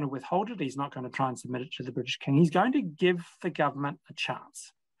 but he's going to withhold it. He's not going to try and submit it to the British King. He's going to give the government a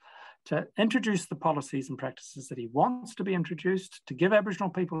chance to introduce the policies and practices that he wants to be introduced, to give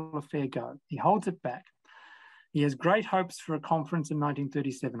Aboriginal people a fair go. He holds it back. He has great hopes for a conference in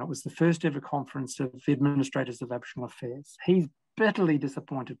 1937. It was the first ever conference of the administrators of Aboriginal affairs. He's bitterly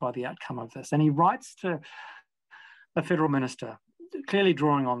disappointed by the outcome of this, and he writes to a federal minister, clearly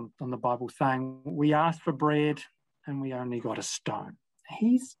drawing on the Bible, saying, "We asked for bread and we only got a stone."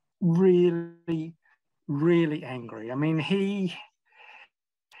 He's really, really angry. I mean,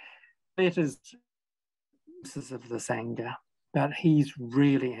 letters of this anger, but he's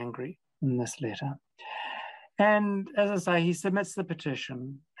really angry in this letter. And as I say, he submits the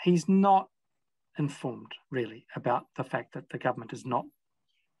petition. He's not informed really about the fact that the government is not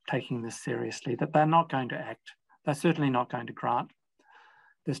taking this seriously, that they're not going to act. They're certainly not going to grant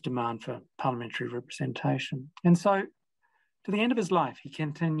this demand for parliamentary representation. And so to the end of his life, he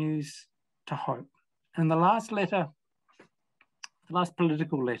continues to hope. And the last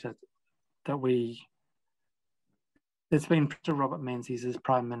political letter that's been to Robert Menzies as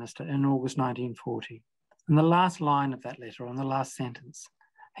Prime Minister in August 1940. In the last line of that letter, on the last sentence,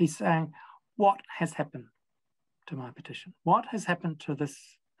 he's saying, what has happened to my petition? What has happened to this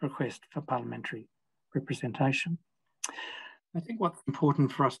request for parliamentary representation? I think what's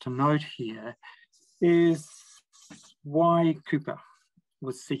important for us to note here is why Cooper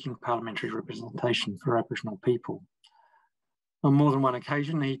was seeking parliamentary representation for Aboriginal people. On more than one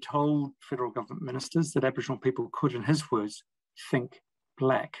occasion, he told federal government ministers that Aboriginal people could, in his words, think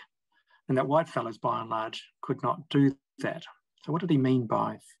black, and that whitefellas, by and large, could not do that. So what did he mean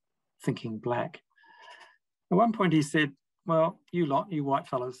by thinking black? At one point he said, well, you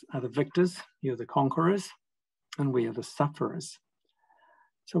whitefellas are the victors, you're the conquerors, and we are the sufferers.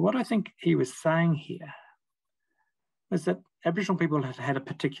 So what I think he was saying here was that Aboriginal people had had a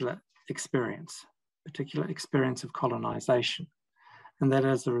particular experience of colonisation, and that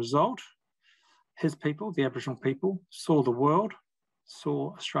as a result, his people, the Aboriginal people, saw the world,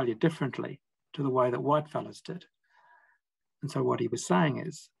 saw Australia differently to the way that whitefellas did. And so what he was saying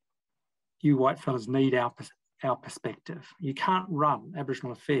is, you whitefellas need our perspective. You can't run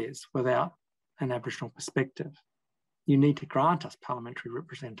Aboriginal affairs without an Aboriginal perspective. You need to grant us parliamentary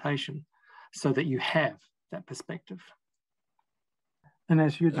representation so that you have that perspective. And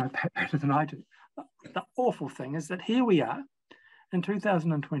as you know better than I do, the awful thing is that here we are in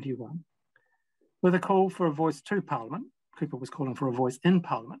 2021 with a call for a voice to Parliament. Cooper was calling for a voice in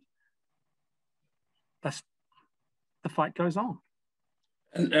Parliament. The fight goes on.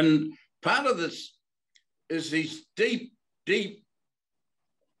 And part of this is his deep, deep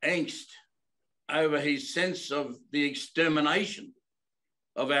angst over his sense of the extermination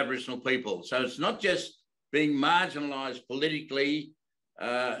of Aboriginal people. So it's not just being marginalised politically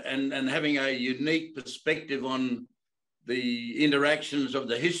and having a unique perspective on the interactions of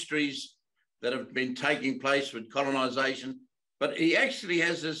the histories that have been taking place with colonisation, but he actually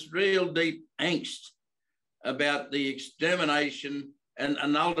has this real deep angst about the extermination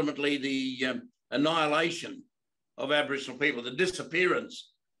and ultimately the annihilation of Aboriginal people, the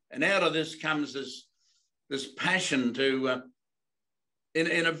disappearance. And out of this comes this passion to,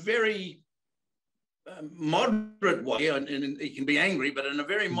 in a very moderate way, and he can be angry, but in a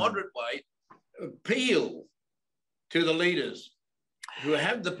very moderate way, appeal to the leaders who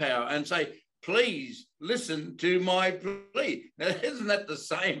have the power and say, please listen to my plea. Now, isn't that the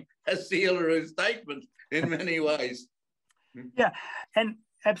same as the Uluru Statement in many ways? Yeah, and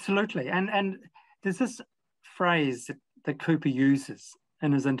absolutely. And there's this phrase that Cooper uses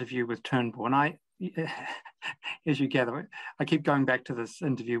in his interview with Turnbull, and I, as you gather, I keep going back to this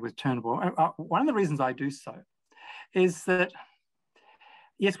interview with Turnbull. One of the reasons I do so is that,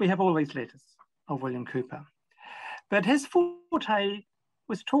 yes, we have all these letters of William Cooper, but his forte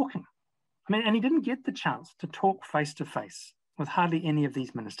was talking. I mean, and he didn't get the chance to talk face to face with hardly any of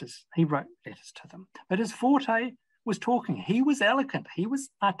these ministers. He wrote letters to them, but his forte was talking. He was eloquent, he was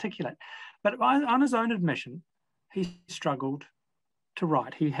articulate, but on his own admission, he struggled to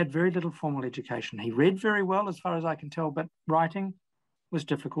write. He had very little formal education. He read very well, as far as I can tell, but writing was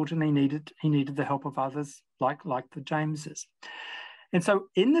difficult, and he needed the help of others like the Jameses. And so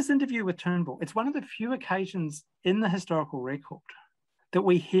in this interview with Turnbull, it's one of the few occasions in the historical record that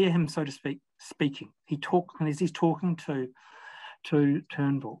we hear him, so to speak, speaking. As he's talking to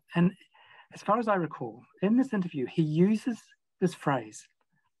Turnbull. And as far as I recall, in this interview, he uses this phrase,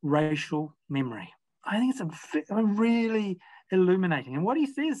 racial memory. I think it's a really illuminating. And what he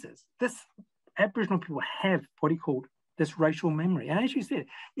says is this: Aboriginal people have what he called this racial memory. And as you said,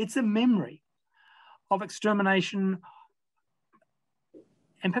 it's a memory of extermination,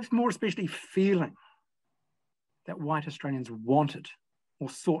 and perhaps more especially feeling that white Australians wanted or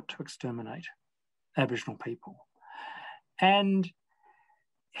sought to exterminate Aboriginal people. And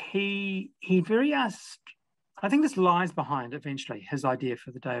he very asked, I think this lies behind eventually his idea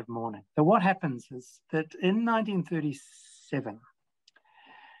for the day of mourning. So what happens is that in 1937,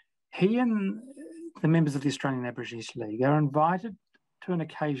 he and the members of the Australian Aborigines League are invited to an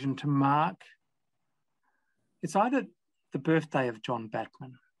occasion to mark, it's either the birthday of John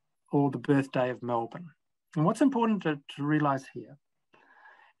Batman or the birthday of Melbourne. And what's important to realise here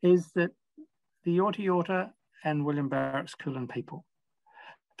is that the Yorta Yorta and William Barrett's Kulin people,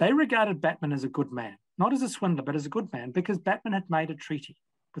 they regarded Batman as a good man, not as a swindler, but as a good man, because Batman had made a treaty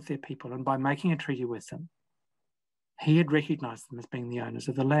with their people, and by making a treaty with them, he had recognised them as being the owners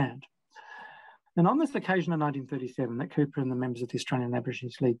of the land. And on this occasion in 1937 that Cooper and the members of the Australian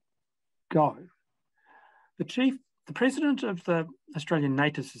Aborigines League go, the president of the Australian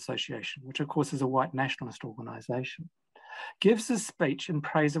Natives Association, which of course is a white nationalist organisation, gives a speech in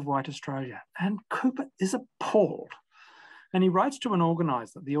praise of white Australia, and Cooper is appalled. And he writes to an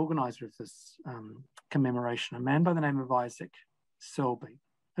organiser, the organiser of this commemoration, a man by the name of Isaac Selby,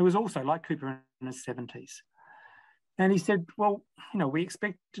 who was also, like Cooper, in his 70s. And he said, well, we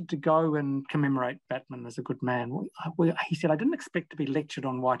expected to go and commemorate Batman as a good man. He said, I didn't expect to be lectured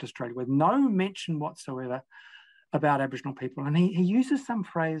on white Australia with no mention whatsoever about Aboriginal people. And he uses some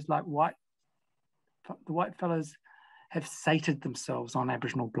phrase like the white fellas have sated themselves on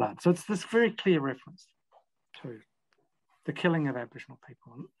Aboriginal blood. So it's this very clear reference to the killing of Aboriginal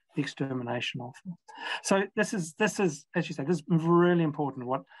people and the extermination of them. So this is, as you say, this is really important.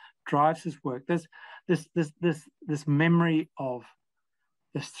 What drives his work, this memory of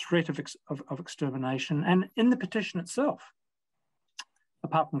this threat of extermination. And in the petition itself,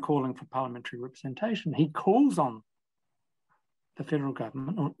 apart from calling for parliamentary representation, he calls on the federal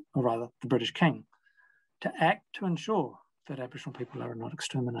government, or rather the British King, to act to ensure that Aboriginal people are not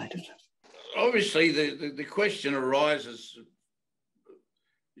exterminated. Obviously, the question arises.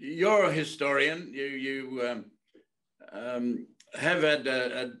 You're a historian. You have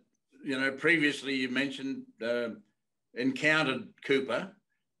had, previously you mentioned encountered Cooper,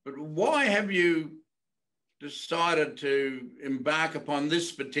 but why have you decided to embark upon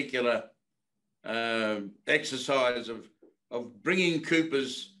this particular exercise of bringing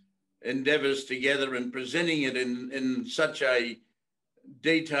Cooper's endeavours together and presenting it in such a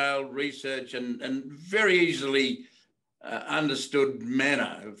detailed research and very easily understood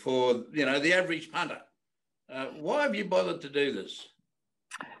manner for the average punter? Why have you bothered to do this?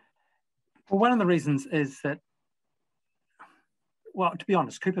 Well, one of the reasons is that, well, to be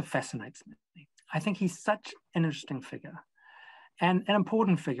honest, Cooper fascinates me. I think he's such an interesting figure and an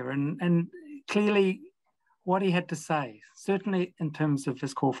important figure, and clearly what he had to say, certainly in terms of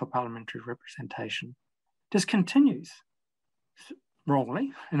his call for parliamentary representation, just continues,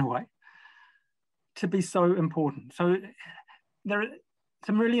 wrongly in a way, to be so important. So there are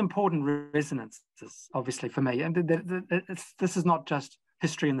some really important resonances, obviously, for me. And this is not just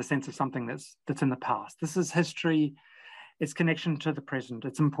history in the sense of something that's in the past. This is history, its connection to the present,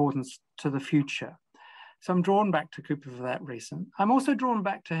 its importance to the future. So I'm drawn back to Cooper for that reason. I'm also drawn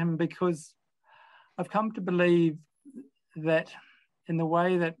back to him because I've come to believe that in the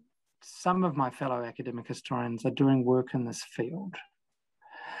way that some of my fellow academic historians are doing work in this field,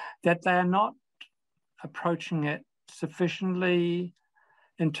 that they are not approaching it sufficiently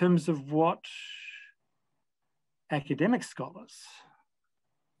in terms of what academic scholars,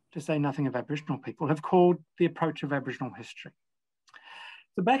 to say nothing of Aboriginal people, have called the approach of Aboriginal history.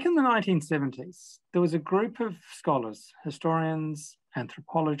 So back in the 1970s, there was a group of scholars, historians,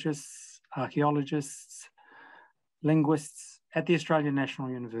 anthropologists, archaeologists, linguists at the Australian National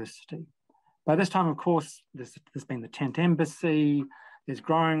University. By this time, of course, there's been the Tent Embassy, there's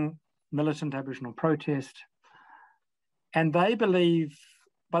growing militant Aboriginal protest, and they believe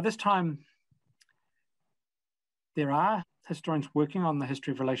by this time there are historians working on the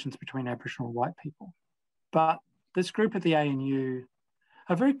history of relations between Aboriginal and white people. But this group at the ANU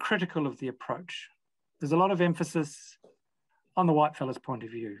are very critical of the approach. There's a lot of emphasis on the white fella's point of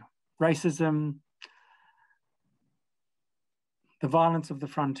view. Racism, the violence of the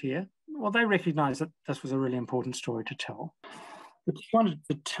frontier. Well, they recognise that this was a really important story to tell. But they wanted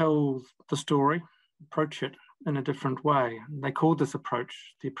to tell the story, approach it in a different way. They called this approach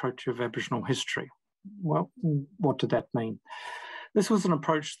the approach of Aboriginal history. Well, what did that mean? This was an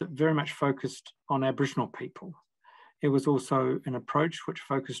approach that very much focused on Aboriginal people. It was also an approach which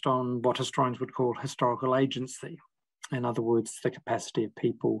focused on what historians would call historical agency. In other words, the capacity of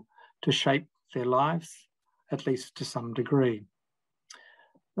people to shape their lives, at least to some degree.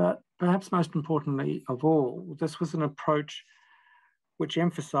 But perhaps most importantly of all, this was an approach which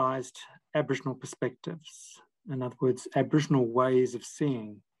emphasised Aboriginal perspectives. In other words, Aboriginal ways of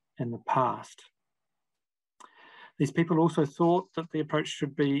seeing in the past. These people also thought that the approach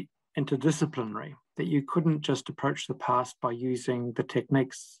should be interdisciplinary, that you couldn't just approach the past by using the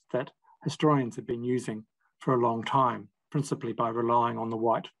techniques that historians have been using for a long time, principally by relying on the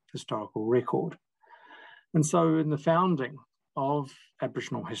white historical record. And so in the founding of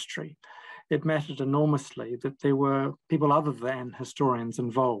Aboriginal history, it mattered enormously that there were people other than historians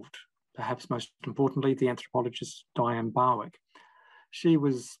involved, perhaps most importantly, the anthropologist Diane Barwick. She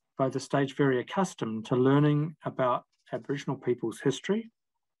was by this stage very accustomed to learning about Aboriginal people's history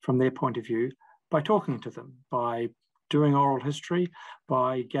from their point of view by talking to them, by doing oral history,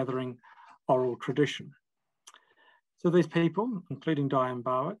 by gathering oral tradition. So these people, including Diane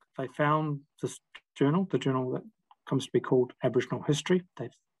Barwick, they found this journal, the journal that comes to be called Aboriginal History. They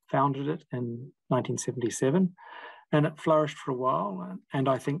founded it in 1977, and it flourished for a while and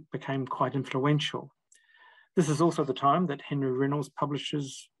I think became quite influential. This is also the time that Henry Reynolds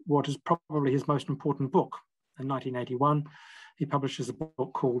publishes what is probably his most important book. In 1981, he publishes a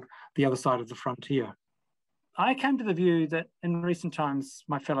book called The Other Side of the Frontier. I came to the view that in recent times,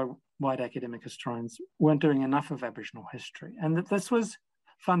 my fellow white academic historians weren't doing enough of Aboriginal history, and that this was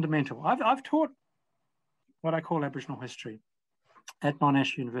fundamental. I've taught what I call Aboriginal history at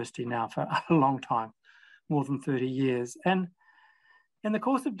Monash University now for a long time, more than 30 years. And in the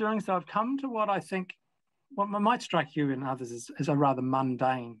course of doing so, I've come to what I think, what might strike you and others as a rather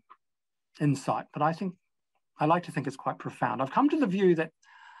mundane insight, but I like to think it's quite profound. I've come to the view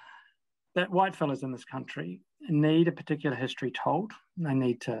that white fellas in this country need a particular history told. They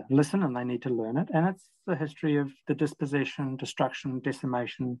need to listen and they need to learn it. And it's the history of the dispossession, destruction,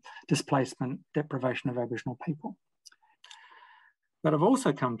 decimation, displacement, deprivation of Aboriginal people. But I've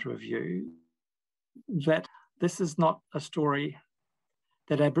also come to a view that this is not a story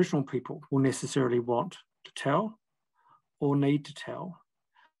that Aboriginal people will necessarily want to tell or need to tell,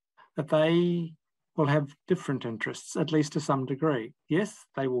 that they will have different interests, at least to some degree. Yes,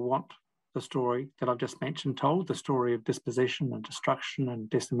 they will want the story that I've just mentioned told, the story of dispossession and destruction and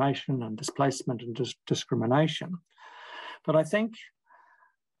decimation and displacement and discrimination. But I think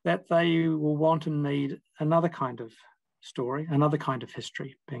that they will want and need another kind of story, another kind of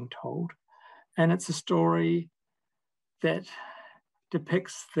history being told. And it's a story that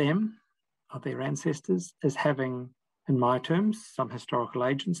depicts them, or their ancestors, as having, in my terms, some historical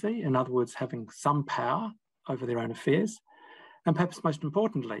agency, in other words, having some power over their own affairs, and perhaps most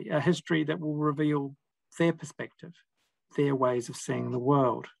importantly, a history that will reveal their perspective, their ways of seeing the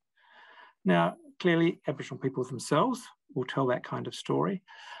world. Now, clearly, Aboriginal people themselves will tell that kind of story,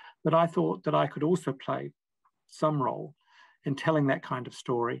 but I thought that I could also play some role in telling that kind of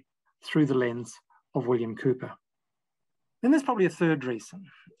story through the lens of William Cooper. Then there's probably a third reason.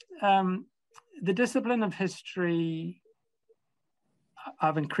 The discipline of history,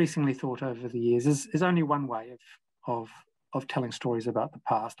 I've increasingly thought over the years, is only one way of of telling stories about the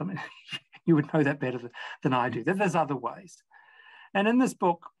past. I mean, you would know that better than I do. There's other ways. And in this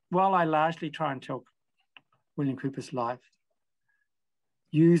book, while I largely try and tell William Cooper's life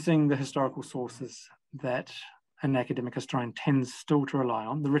using the historical sources that an academic historian tends still to rely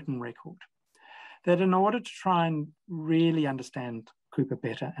on, the written record, that in order to try and really understand Cooper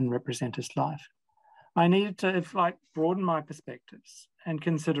better and represent his life, I needed to broaden my perspectives and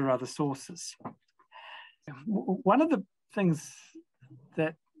consider other sources. One of the things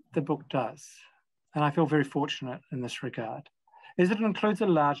that the book does, and I feel very fortunate in this regard, is that it includes a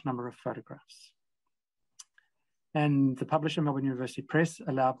large number of photographs. And the publisher, Melbourne University Press,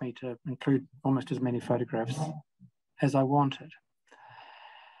 allowed me to include almost as many photographs as I wanted.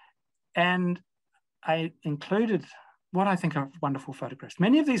 And I included what I think are wonderful photographs.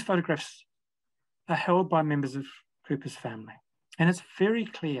 Many of these photographs are held by members of Cooper's family. And it's very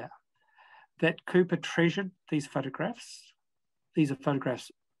clear that Cooper treasured these photographs. These are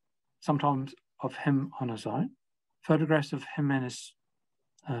photographs sometimes of him on his own, photographs of him and his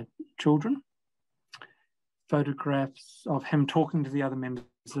children, photographs of him talking to the other members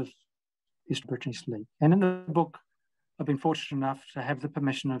of the Aboriginal League. And in the book, I've been fortunate enough to have the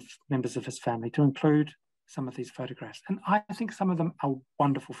permission of members of his family to include some of these photographs. And I think some of them are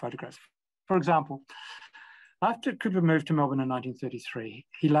wonderful photographs. For example, after Cooper moved to Melbourne in 1933,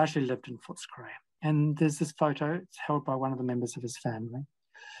 he largely lived in Footscray. And there's this photo, it's held by one of the members of his family,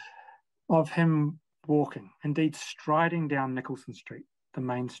 of him walking, indeed striding down Nicholson Street, the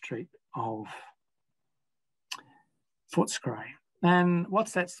main street of Footscray. And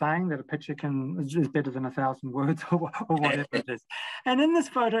what's that saying? That a picture is better than 1,000 words or whatever it is. And in this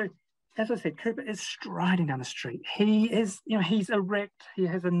photo, as I said, Cooper is striding down the street. He is, he's erect. He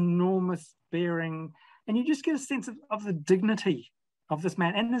has enormous bearing. And you just get a sense of the dignity of this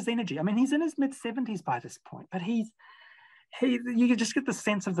man and his energy. I mean, he's in his mid-70s by this point, but you just get the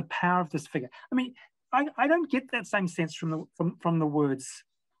sense of the power of this figure. I mean, I don't get that same sense from the words,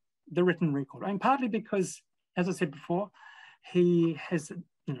 the written record. I mean, partly because, as I said before, he has,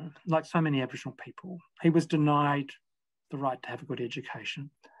 like so many Aboriginal people, he was denied the right to have a good education.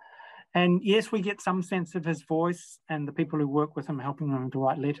 And yes, we get some sense of his voice, and the people who work with him, helping him to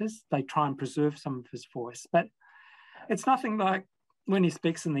write letters, they try and preserve some of his voice. But it's nothing like when he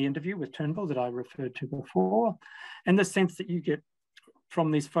speaks in the interview with Turnbull that I referred to before, and the sense that you get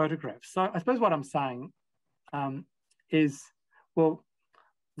from these photographs. So I suppose what I'm saying is, well,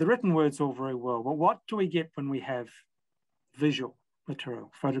 the written word's all very well, but what do we get when we have visual material,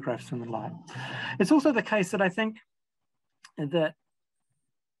 photographs and the like? It's also the case that I think that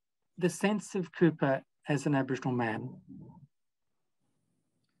the sense of Cooper as an Aboriginal man,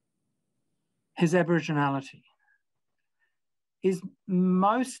 his Aboriginality, is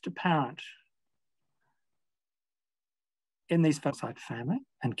most apparent in these outside family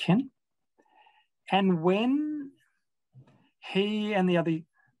and kin. And when he and the other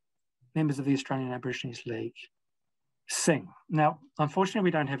members of the Australian Aborigines League sing. Now, unfortunately,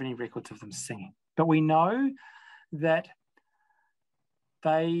 we don't have any records of them singing, but we know that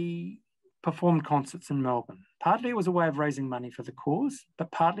they performed concerts in Melbourne. Partly it was a way of raising money for the cause,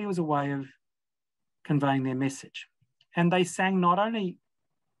 but partly it was a way of conveying their message. And they sang not only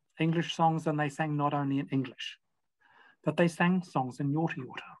English songs, and they sang not only in English, but they sang songs in Yorta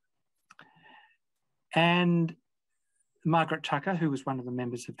Yorta. And Margaret Tucker, who was one of the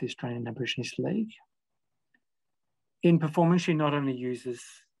members of the Australian Aborigines League, in performing, she not only uses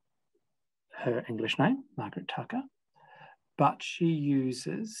her English name, Margaret Tucker, but she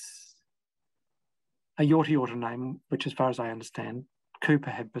uses a Yorta Yorta name, which, as far as I understand, Cooper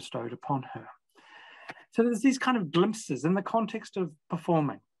had bestowed upon her. So there's these kind of glimpses in the context of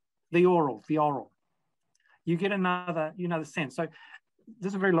performing, the oral. You get another sense. So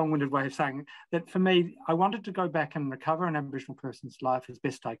this is a very long-winded way of saying that for me, I wanted to go back and recover an Aboriginal person's life as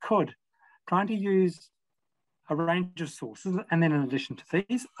best I could, trying to use a range of sources. And then in addition to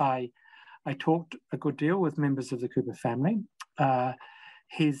these, I talked a good deal with members of the Cooper family.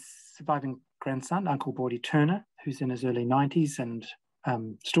 His surviving grandson, Uncle Bordy Turner, who's in his early 90s and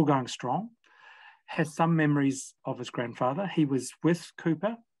still going strong, has some memories of his grandfather. He was with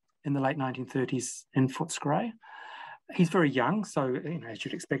Cooper in the late 1930s in Footscray. He's very young, so as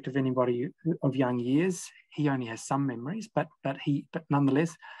you'd expect of anybody of young years, he only has some memories, but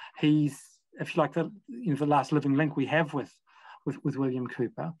nonetheless, he's, if you like, the last living link we have with William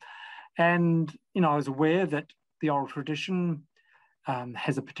Cooper. And I was aware that the oral tradition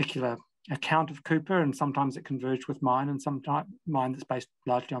has a particular account of Cooper, and sometimes it converged with mine, and sometimes mine that's based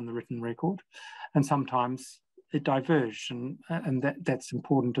largely on the written record, and sometimes it diverged, and that's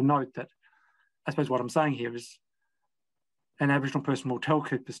important to note. That I suppose what I'm saying here is an Aboriginal person will tell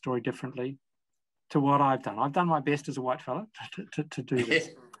Cooper's story differently to what I've done. I've done my best as a white fella to do this.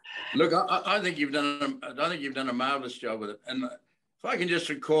 Look, I think you've done a marvellous job with it. And if I can just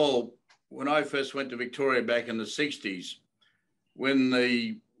recall when I first went to Victoria back in the 60s, when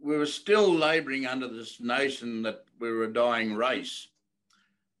we were still labouring under this notion that we were a dying race.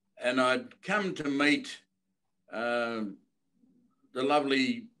 And I'd come to meet the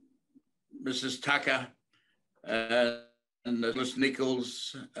lovely Mrs. Tucker and Nicholas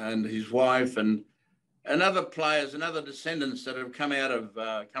Nichols and his wife and other players and other descendants that have come out of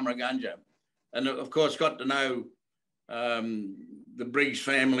Cummeragunja. And of course got to know the Briggs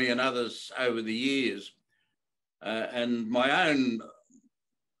family and others over the years. And my own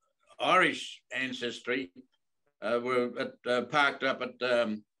Irish ancestry were parked up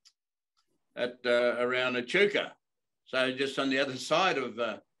at around Echuca. So just on the other side of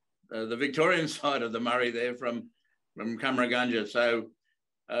the Victorian side of the Murray there from Cummeragunja. So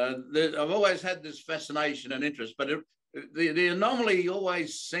I've always had this fascination and interest, but the anomaly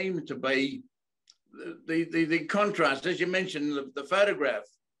always seemed to be the contrast, as you mentioned, the photograph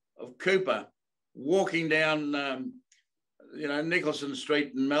of Cooper walking down, Nicholson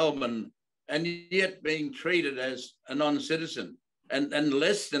Street in Melbourne, and yet being treated as a non-citizen and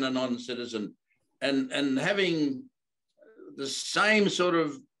less than a non-citizen, and having the same sort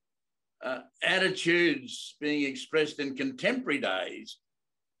of attitudes being expressed in contemporary days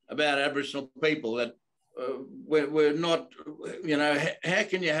about Aboriginal people that we're not, how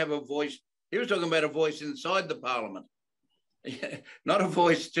can you have a voice? He was talking about a voice inside the Parliament, not a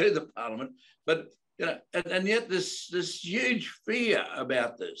voice to the Parliament, but, and yet this huge fear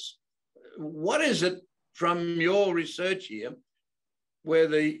about this. What is it from your research here where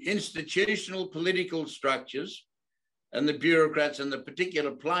the institutional political structures and the bureaucrats and the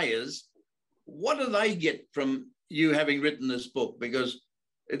particular players, what do they get from you having written this book? Because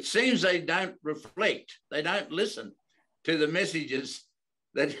it seems they don't reflect, they don't listen to the messages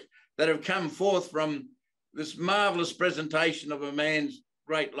that have come forth from this marvellous presentation of a man's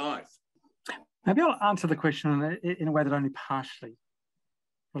great life. Maybe I'll answer the question in a way that only partially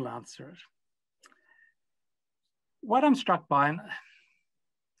will answer it. What I'm struck by, and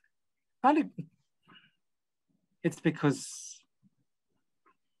partly it's because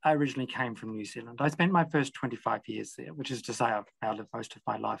I originally came from New Zealand. I spent my first 25 years there, which is to say I've now lived most of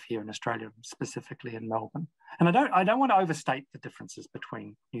my life here in Australia, specifically in Melbourne. And I don't want to overstate the differences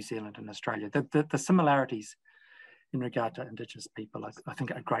between New Zealand and Australia. The similarities in regard to Indigenous people, I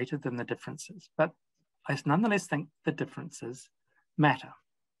think, are greater than the differences. But I nonetheless think the differences matter.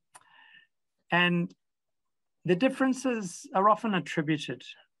 And the differences are often attributed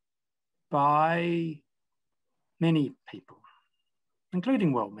by many people,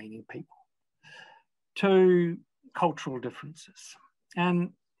 including well-meaning people, to cultural differences.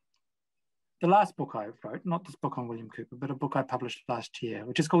 And the last book I wrote, not this book on William Cooper, but a book I published last year,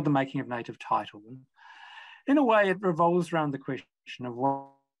 which is called The Making of Native Title. And in a way, it revolves around the question of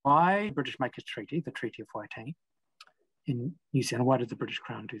why the British make a treaty, the Treaty of Waitangi, in New Zealand. Why did the British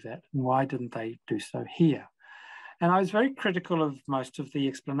Crown do that? And why didn't they do so here? And I was very critical of most of the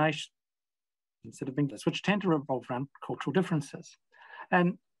explanations that have been given, which tend to revolve around cultural differences.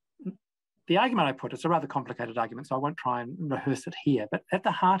 And the argument I put, it's a rather complicated argument, so I won't try and rehearse it here, but at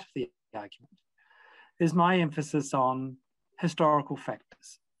the heart of the argument is my emphasis on historical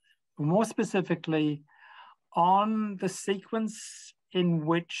factors, more specifically on the sequence in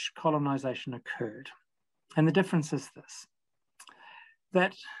which colonisation occurred. And the difference is this,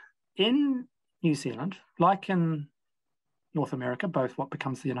 that in New Zealand, like in North America, both what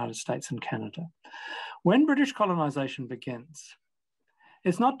becomes the United States and Canada, when British colonisation begins,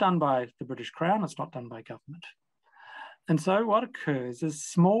 it's not done by the British Crown, it's not done by government. And so what occurs is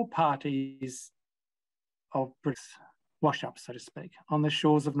small parties of Brits wash up, so to speak, on the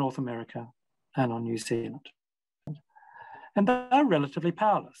shores of North America and on New Zealand. And they're relatively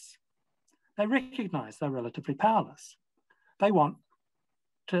powerless. They recognise they're relatively powerless. They want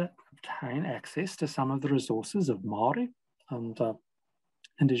to obtain access to some of the resources of Māori and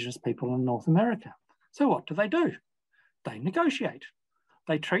Indigenous people in North America. So what do? They negotiate.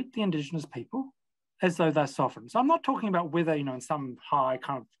 They treat the Indigenous people as though they're sovereign. So I'm not talking about whether, in some high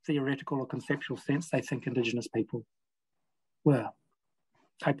kind of theoretical or conceptual sense, they think Indigenous people were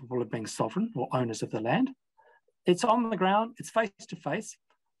capable of being sovereign or owners of the land. It's on the ground, it's face to face.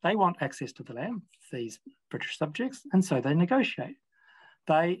 They want access to the land, these British subjects, and so they negotiate.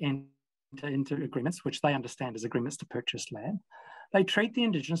 They enter into agreements, which they understand as agreements to purchase land. They treat the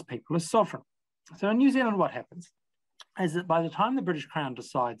Indigenous people as sovereign. So in New Zealand, what happens is that by the time the British Crown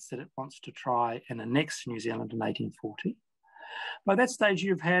decides that it wants to try and annex New Zealand in 1840, By that stage,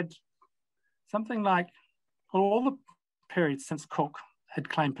 you've had something like all the periods since Cook had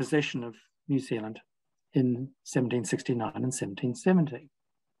claimed possession of New Zealand in 1769 and 1770.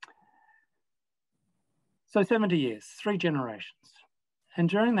 So 70 years, 3 generations. And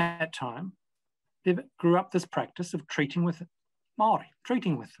during that time, there grew up this practice of treating with Māori,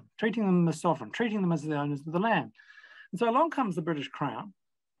 treating them as sovereign, treating them as the owners of the land. And so along comes the British Crown,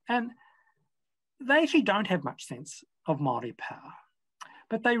 and they actually don't have much sense of Māori power.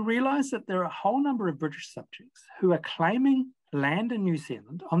 But they realise that there are a whole number of British subjects who are claiming land in New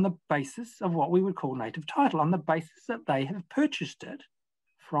Zealand on the basis of what we would call native title, on the basis that they have purchased it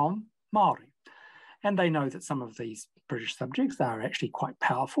from Māori. And they know that some of these British subjects are actually quite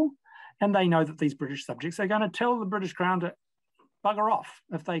powerful, and they know that these British subjects are going to tell the British Crown to bugger off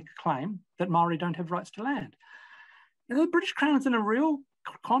if they claim that Māori don't have rights to land. And the British Crown is in a real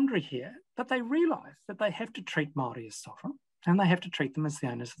quandary here, but they realise that they have to treat Māori as sovereign, and they have to treat them as the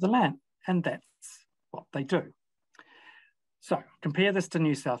owners of the land, and that's what they do. So compare this to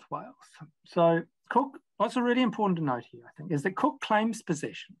New South Wales. So Cook, what's really important to note here, I think, is that Cook claims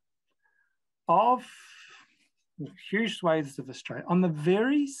possession of huge swathes of Australia on the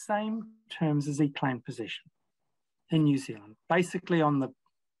very same terms as he claimed possession in New Zealand, basically on the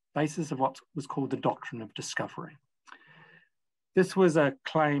basis of what was called the doctrine of discovery. This was a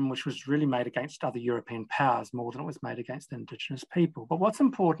claim which was really made against other European powers more than it was made against Indigenous people. But what's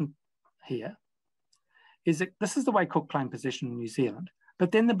important here is that this is the way Cook claimed possession in New Zealand,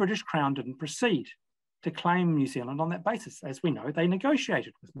 but then the British Crown didn't proceed to claim New Zealand on that basis. As we know, they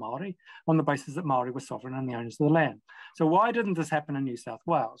negotiated with Māori on the basis that Māori were sovereign and the owners of the land. So why didn't this happen in New South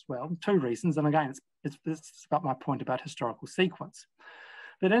Wales? Well, 2 reasons. And again, it's about my point about historical sequence.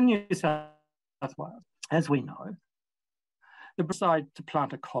 But in New South Wales, as we know, the British decided to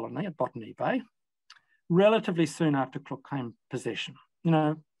plant a colony at Botany Bay relatively soon after Cook claimed possession,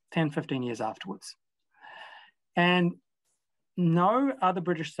 10, 15 years afterwards. And no other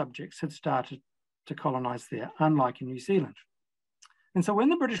British subjects had started to colonise there, unlike in New Zealand. And so when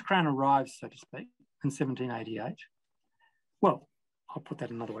the British Crown arrives, so to speak, in 1788, well, I'll put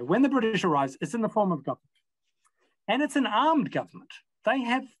that another way. When the British arrives, it's in the form of government. And it's an armed government.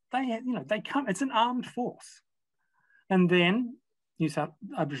 It's an armed force. And then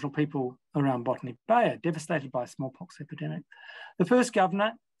Aboriginal people around Botany Bay are devastated by a smallpox epidemic. The first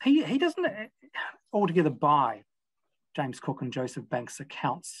governor, he doesn't altogether buy James Cook and Joseph Banks'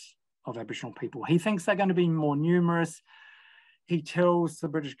 accounts of Aboriginal people. He thinks they're going to be more numerous. He tells the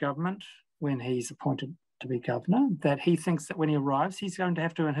British government when he's appointed to be governor that he thinks that when he arrives, he's going to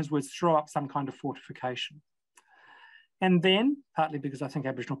have to, in his words, throw up some kind of fortification. And then, partly because I think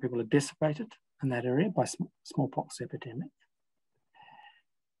Aboriginal people are decimated in that area by smallpox epidemic,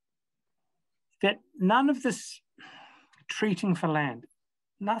 that none of this treating for land,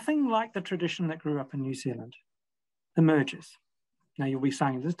 nothing like the tradition that grew up in New Zealand, emerges. Now, you'll be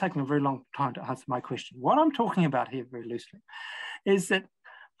saying, this is taking a very long time to answer my question. What I'm talking about here very loosely is that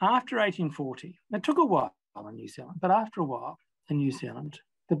after 1840, it took a while in New Zealand, but after a while in New Zealand,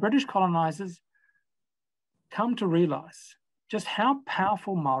 the British colonisers come to realise just how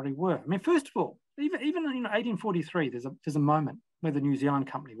powerful Māori were. I mean, first of all, even in 1843, there's a moment where the New Zealand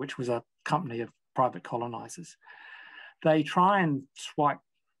Company, which was a company of private colonisers, they try and swipe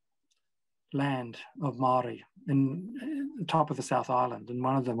land of Māori in the top of the South Island, and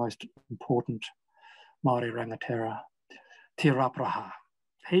one of the most important Māori rangatira, Te Rapraha.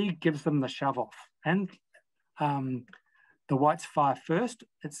 He gives them the shove off, and the whites fire first,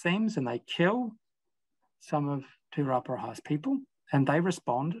 it seems, and they kill some of Te Rapraha's people, and they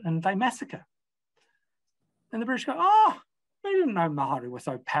respond and they massacre. And the British go, oh, we didn't know Māori were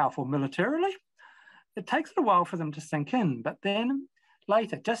so powerful militarily. It takes a while for them to sink in, but then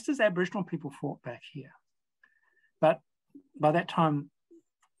later, just as Aboriginal people fought back here, but by that time,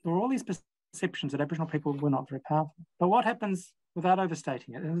 there were all these perceptions that Aboriginal people were not very powerful. But what happens, without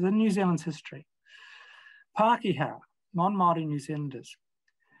overstating it, in New Zealand's history, Pākehā, non-Māori New Zealanders,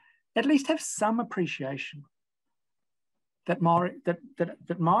 at least have some appreciation that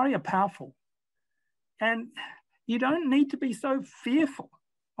Māori are powerful. And you don't need to be so fearful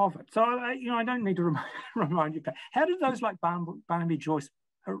of it. So, I don't need to remind you. How did those like Barnaby Joyce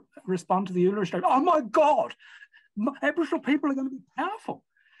respond to the Uluru Statement? Oh my God, Aboriginal people are going to be powerful.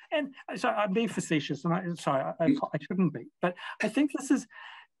 And so I'm being facetious, and I shouldn't be. But I think this is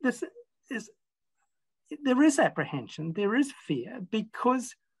there is apprehension, there is fear,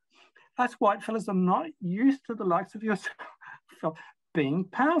 because us whitefellas are not used to the likes of yourself being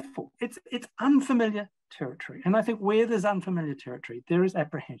powerful. It's unfamiliar territory. And I think where there's unfamiliar territory, there is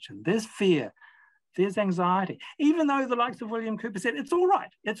apprehension, there's fear there's anxiety. Even though the likes of William Cooper said, it's all right,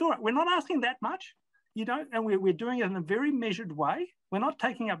 we're not asking that much, you know, and we're doing it in a very measured way. We're not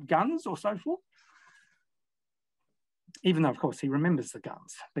taking up guns or so forth. Even though, of course, he remembers the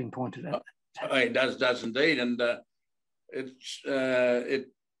guns being pointed at. Oh, he does indeed. And it's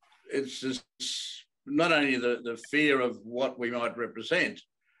just not only the fear of what we might represent,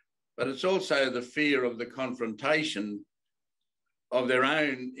 but it's also the fear of the confrontation of their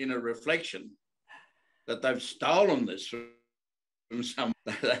own inner reflection, that they've stolen this from someone.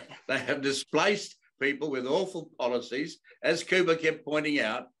 They have displaced people with awful policies, as Cooper kept pointing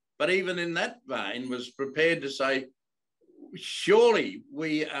out, but even in that vein was prepared to say, surely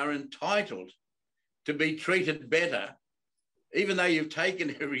we are entitled to be treated better, even though you've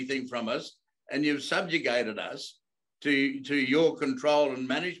taken everything from us and you've subjugated us to your control and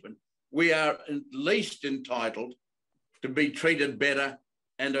management. We are at least entitled to be treated better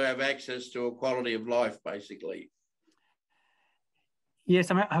and to have access to a quality of life, basically. Yes,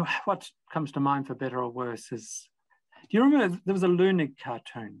 I mean, what comes to mind, for better or worse, is, do you remember there was a Learning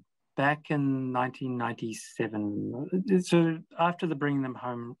cartoon back in 1997, so after the Bringing Them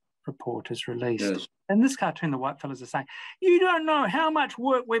Home report is released? Yes. In this cartoon, the white fellas are saying, you don't know how much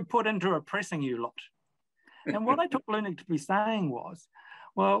work we've put into oppressing you lot. And what I took Learning to be saying was,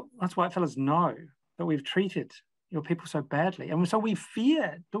 well, us white fellas know that we've treated your people so badly. And so we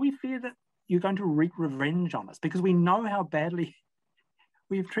fear, do we fear that you're going to wreak revenge on us because we know how badly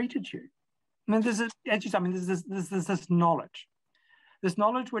we've treated you? I mean, there's this knowledge. This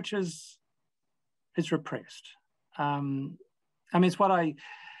knowledge which is repressed. I mean, it's what I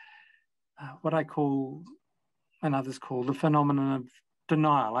call, and others call, the phenomenon of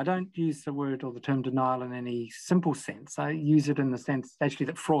denial. I don't use the word or the term denial in any simple sense. I use it in the sense, actually,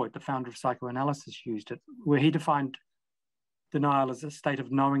 that Freud, the founder of psychoanalysis, used it, where he defined denial as a state of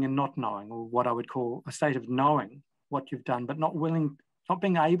knowing and not knowing, or what I would call a state of knowing what you've done, but not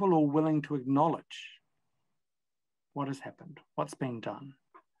being able or willing to acknowledge what has happened, what's been done.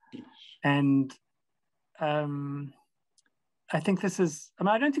 Yes. And I think this is, I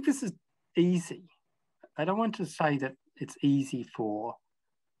mean, I don't think this is easy. I don't want to say that it's easy for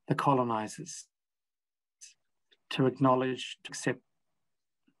the colonisers to acknowledge, to accept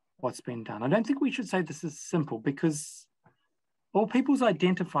what's been done. I don't think we should say this is simple, because all peoples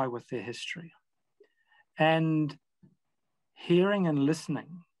identify with their history. And hearing and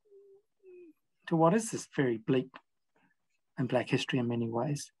listening to what is this very bleak and black history in many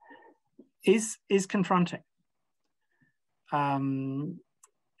ways is confronting.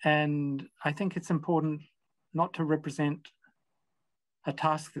 And I think it's important not to represent a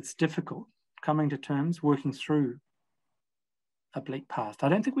task that's difficult, coming to terms, working through a bleak past. I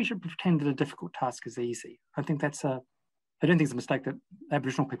don't think we should pretend that a difficult task is easy. I don't think it's a mistake that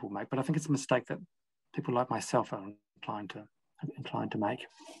Aboriginal people make, but I think it's a mistake that people like myself are inclined to make.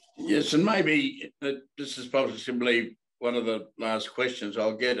 Yes, and maybe this is probably simply one of the last questions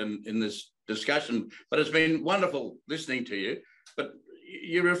I'll get in this discussion, but it's been wonderful listening to you. But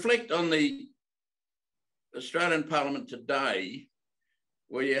you reflect on the Australian Parliament today,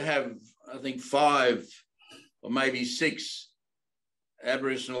 where you have, I think, 5 or maybe 6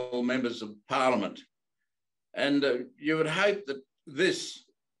 Aboriginal members of Parliament. And you would hope that this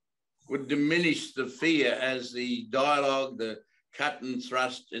would diminish the fear as the dialogue, the cut and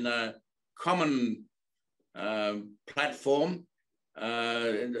thrust in a common platform,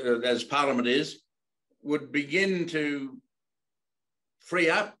 as Parliament is, would begin to free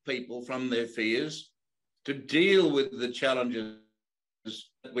up people from their fears to deal with the challenges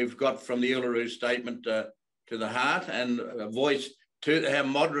that we've got from the Uluru Statement to the heart, and a voice to how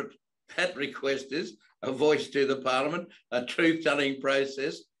moderate that request is, a voice to the Parliament, a truth-telling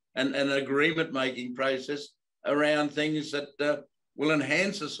process, and an agreement-making process around things that will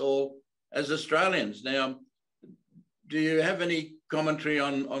enhance us all as Australians. Now, do you have any commentary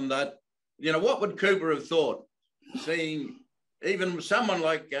on that? You know, what would Cooper have thought, seeing even someone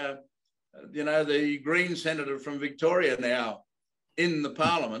like, the Green Senator from Victoria now in the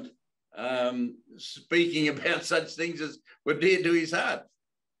Parliament, speaking about such things as were dear to his heart?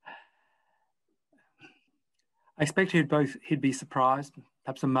 I expect he'd be surprised,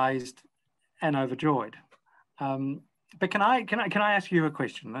 perhaps amazed, and overjoyed. But can I ask you a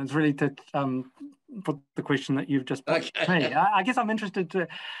question? It's really to put the question that you've just put to me. I guess I'm interested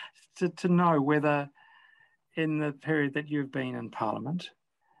to know whether, in the period that you've been in Parliament,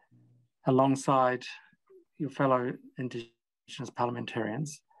 alongside your fellow Indigenous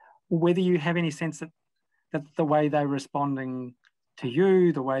parliamentarians, whether you have any sense that the way they're responding to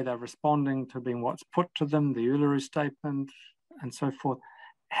you, the way they're responding to being what's put to them, the Uluru Statement and so forth,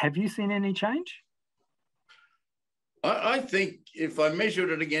 have you seen any change? I think if I measured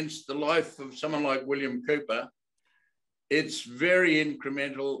it against the life of someone like William Cooper, it's very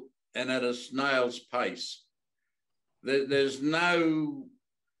incremental and at a snail's pace. There's no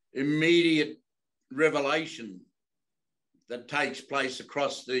immediate revelation that takes place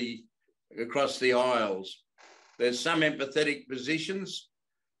across the aisles. There's some empathetic positions,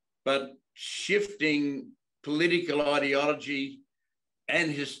 but shifting political ideology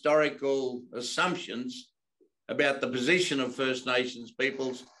and historical assumptions about the position of First Nations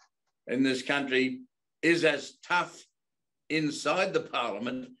peoples in this country is as tough inside the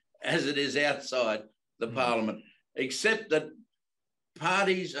Parliament as it is outside the Parliament, except that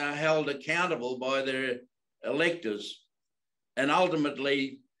parties are held accountable by their electors. And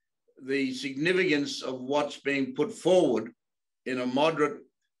ultimately, the significance of what's being put forward in a moderate,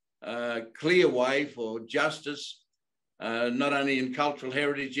 clear way for justice, not only in cultural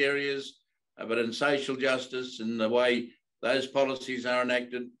heritage areas, but in social justice and the way those policies are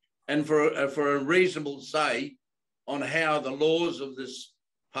enacted, and for a reasonable say on how the laws of this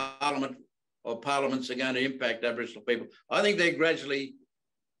Parliament or parliaments are going to impact Aboriginal people. I think they're gradually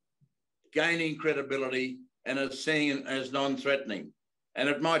gaining credibility and are seen as non-threatening. And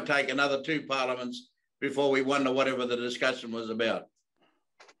it might take another 2 parliaments before we wonder whatever the discussion was about.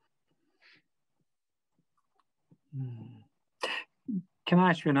 Can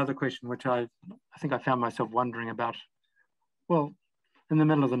I ask you another question, which I think I found myself wondering about, well, in the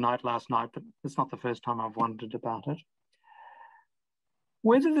middle of the night last night, but it's not the first time I've wondered about it.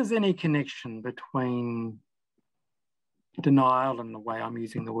 Whether there's any connection between denial, and the way I'm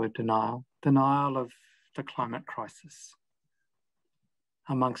using the word denial of the climate crisis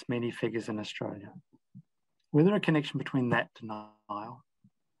amongst many figures in Australia. Whether a connection between that denial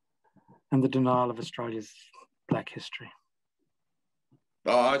and the denial of Australia's Black history?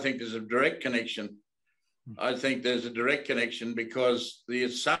 Oh, I think there's a direct connection. I think there's a direct connection because the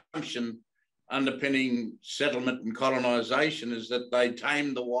assumption underpinning settlement and colonisation is that they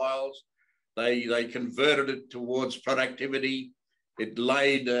tamed the wilds, they converted it towards productivity, it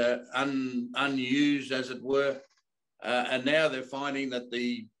laid unused, as it were, and now they're finding that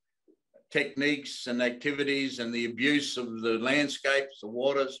the techniques and activities and the abuse of the landscapes, the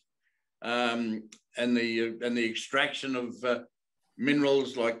waters, and the extraction of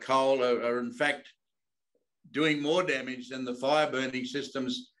minerals like coal are in fact doing more damage than the fire burning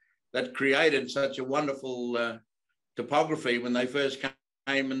systems that created such a wonderful topography when they first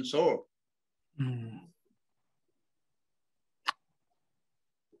came and saw it.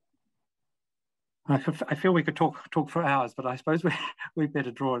 I feel we could talk for hours, but I suppose we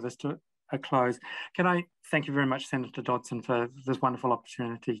better draw this to a close. Can I thank you very much, Senator Dodson, for this wonderful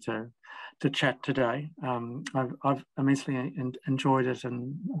opportunity to chat today. I've immensely enjoyed it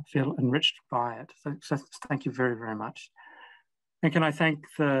and feel enriched by it. So thank you very, very much. And can I thank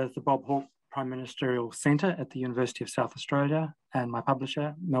the Bob Hawke Prime Ministerial Centre at the University of South Australia and my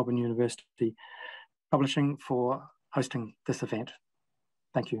publisher, Melbourne University Publishing, for hosting this event.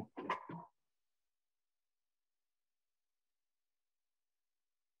 Thank you.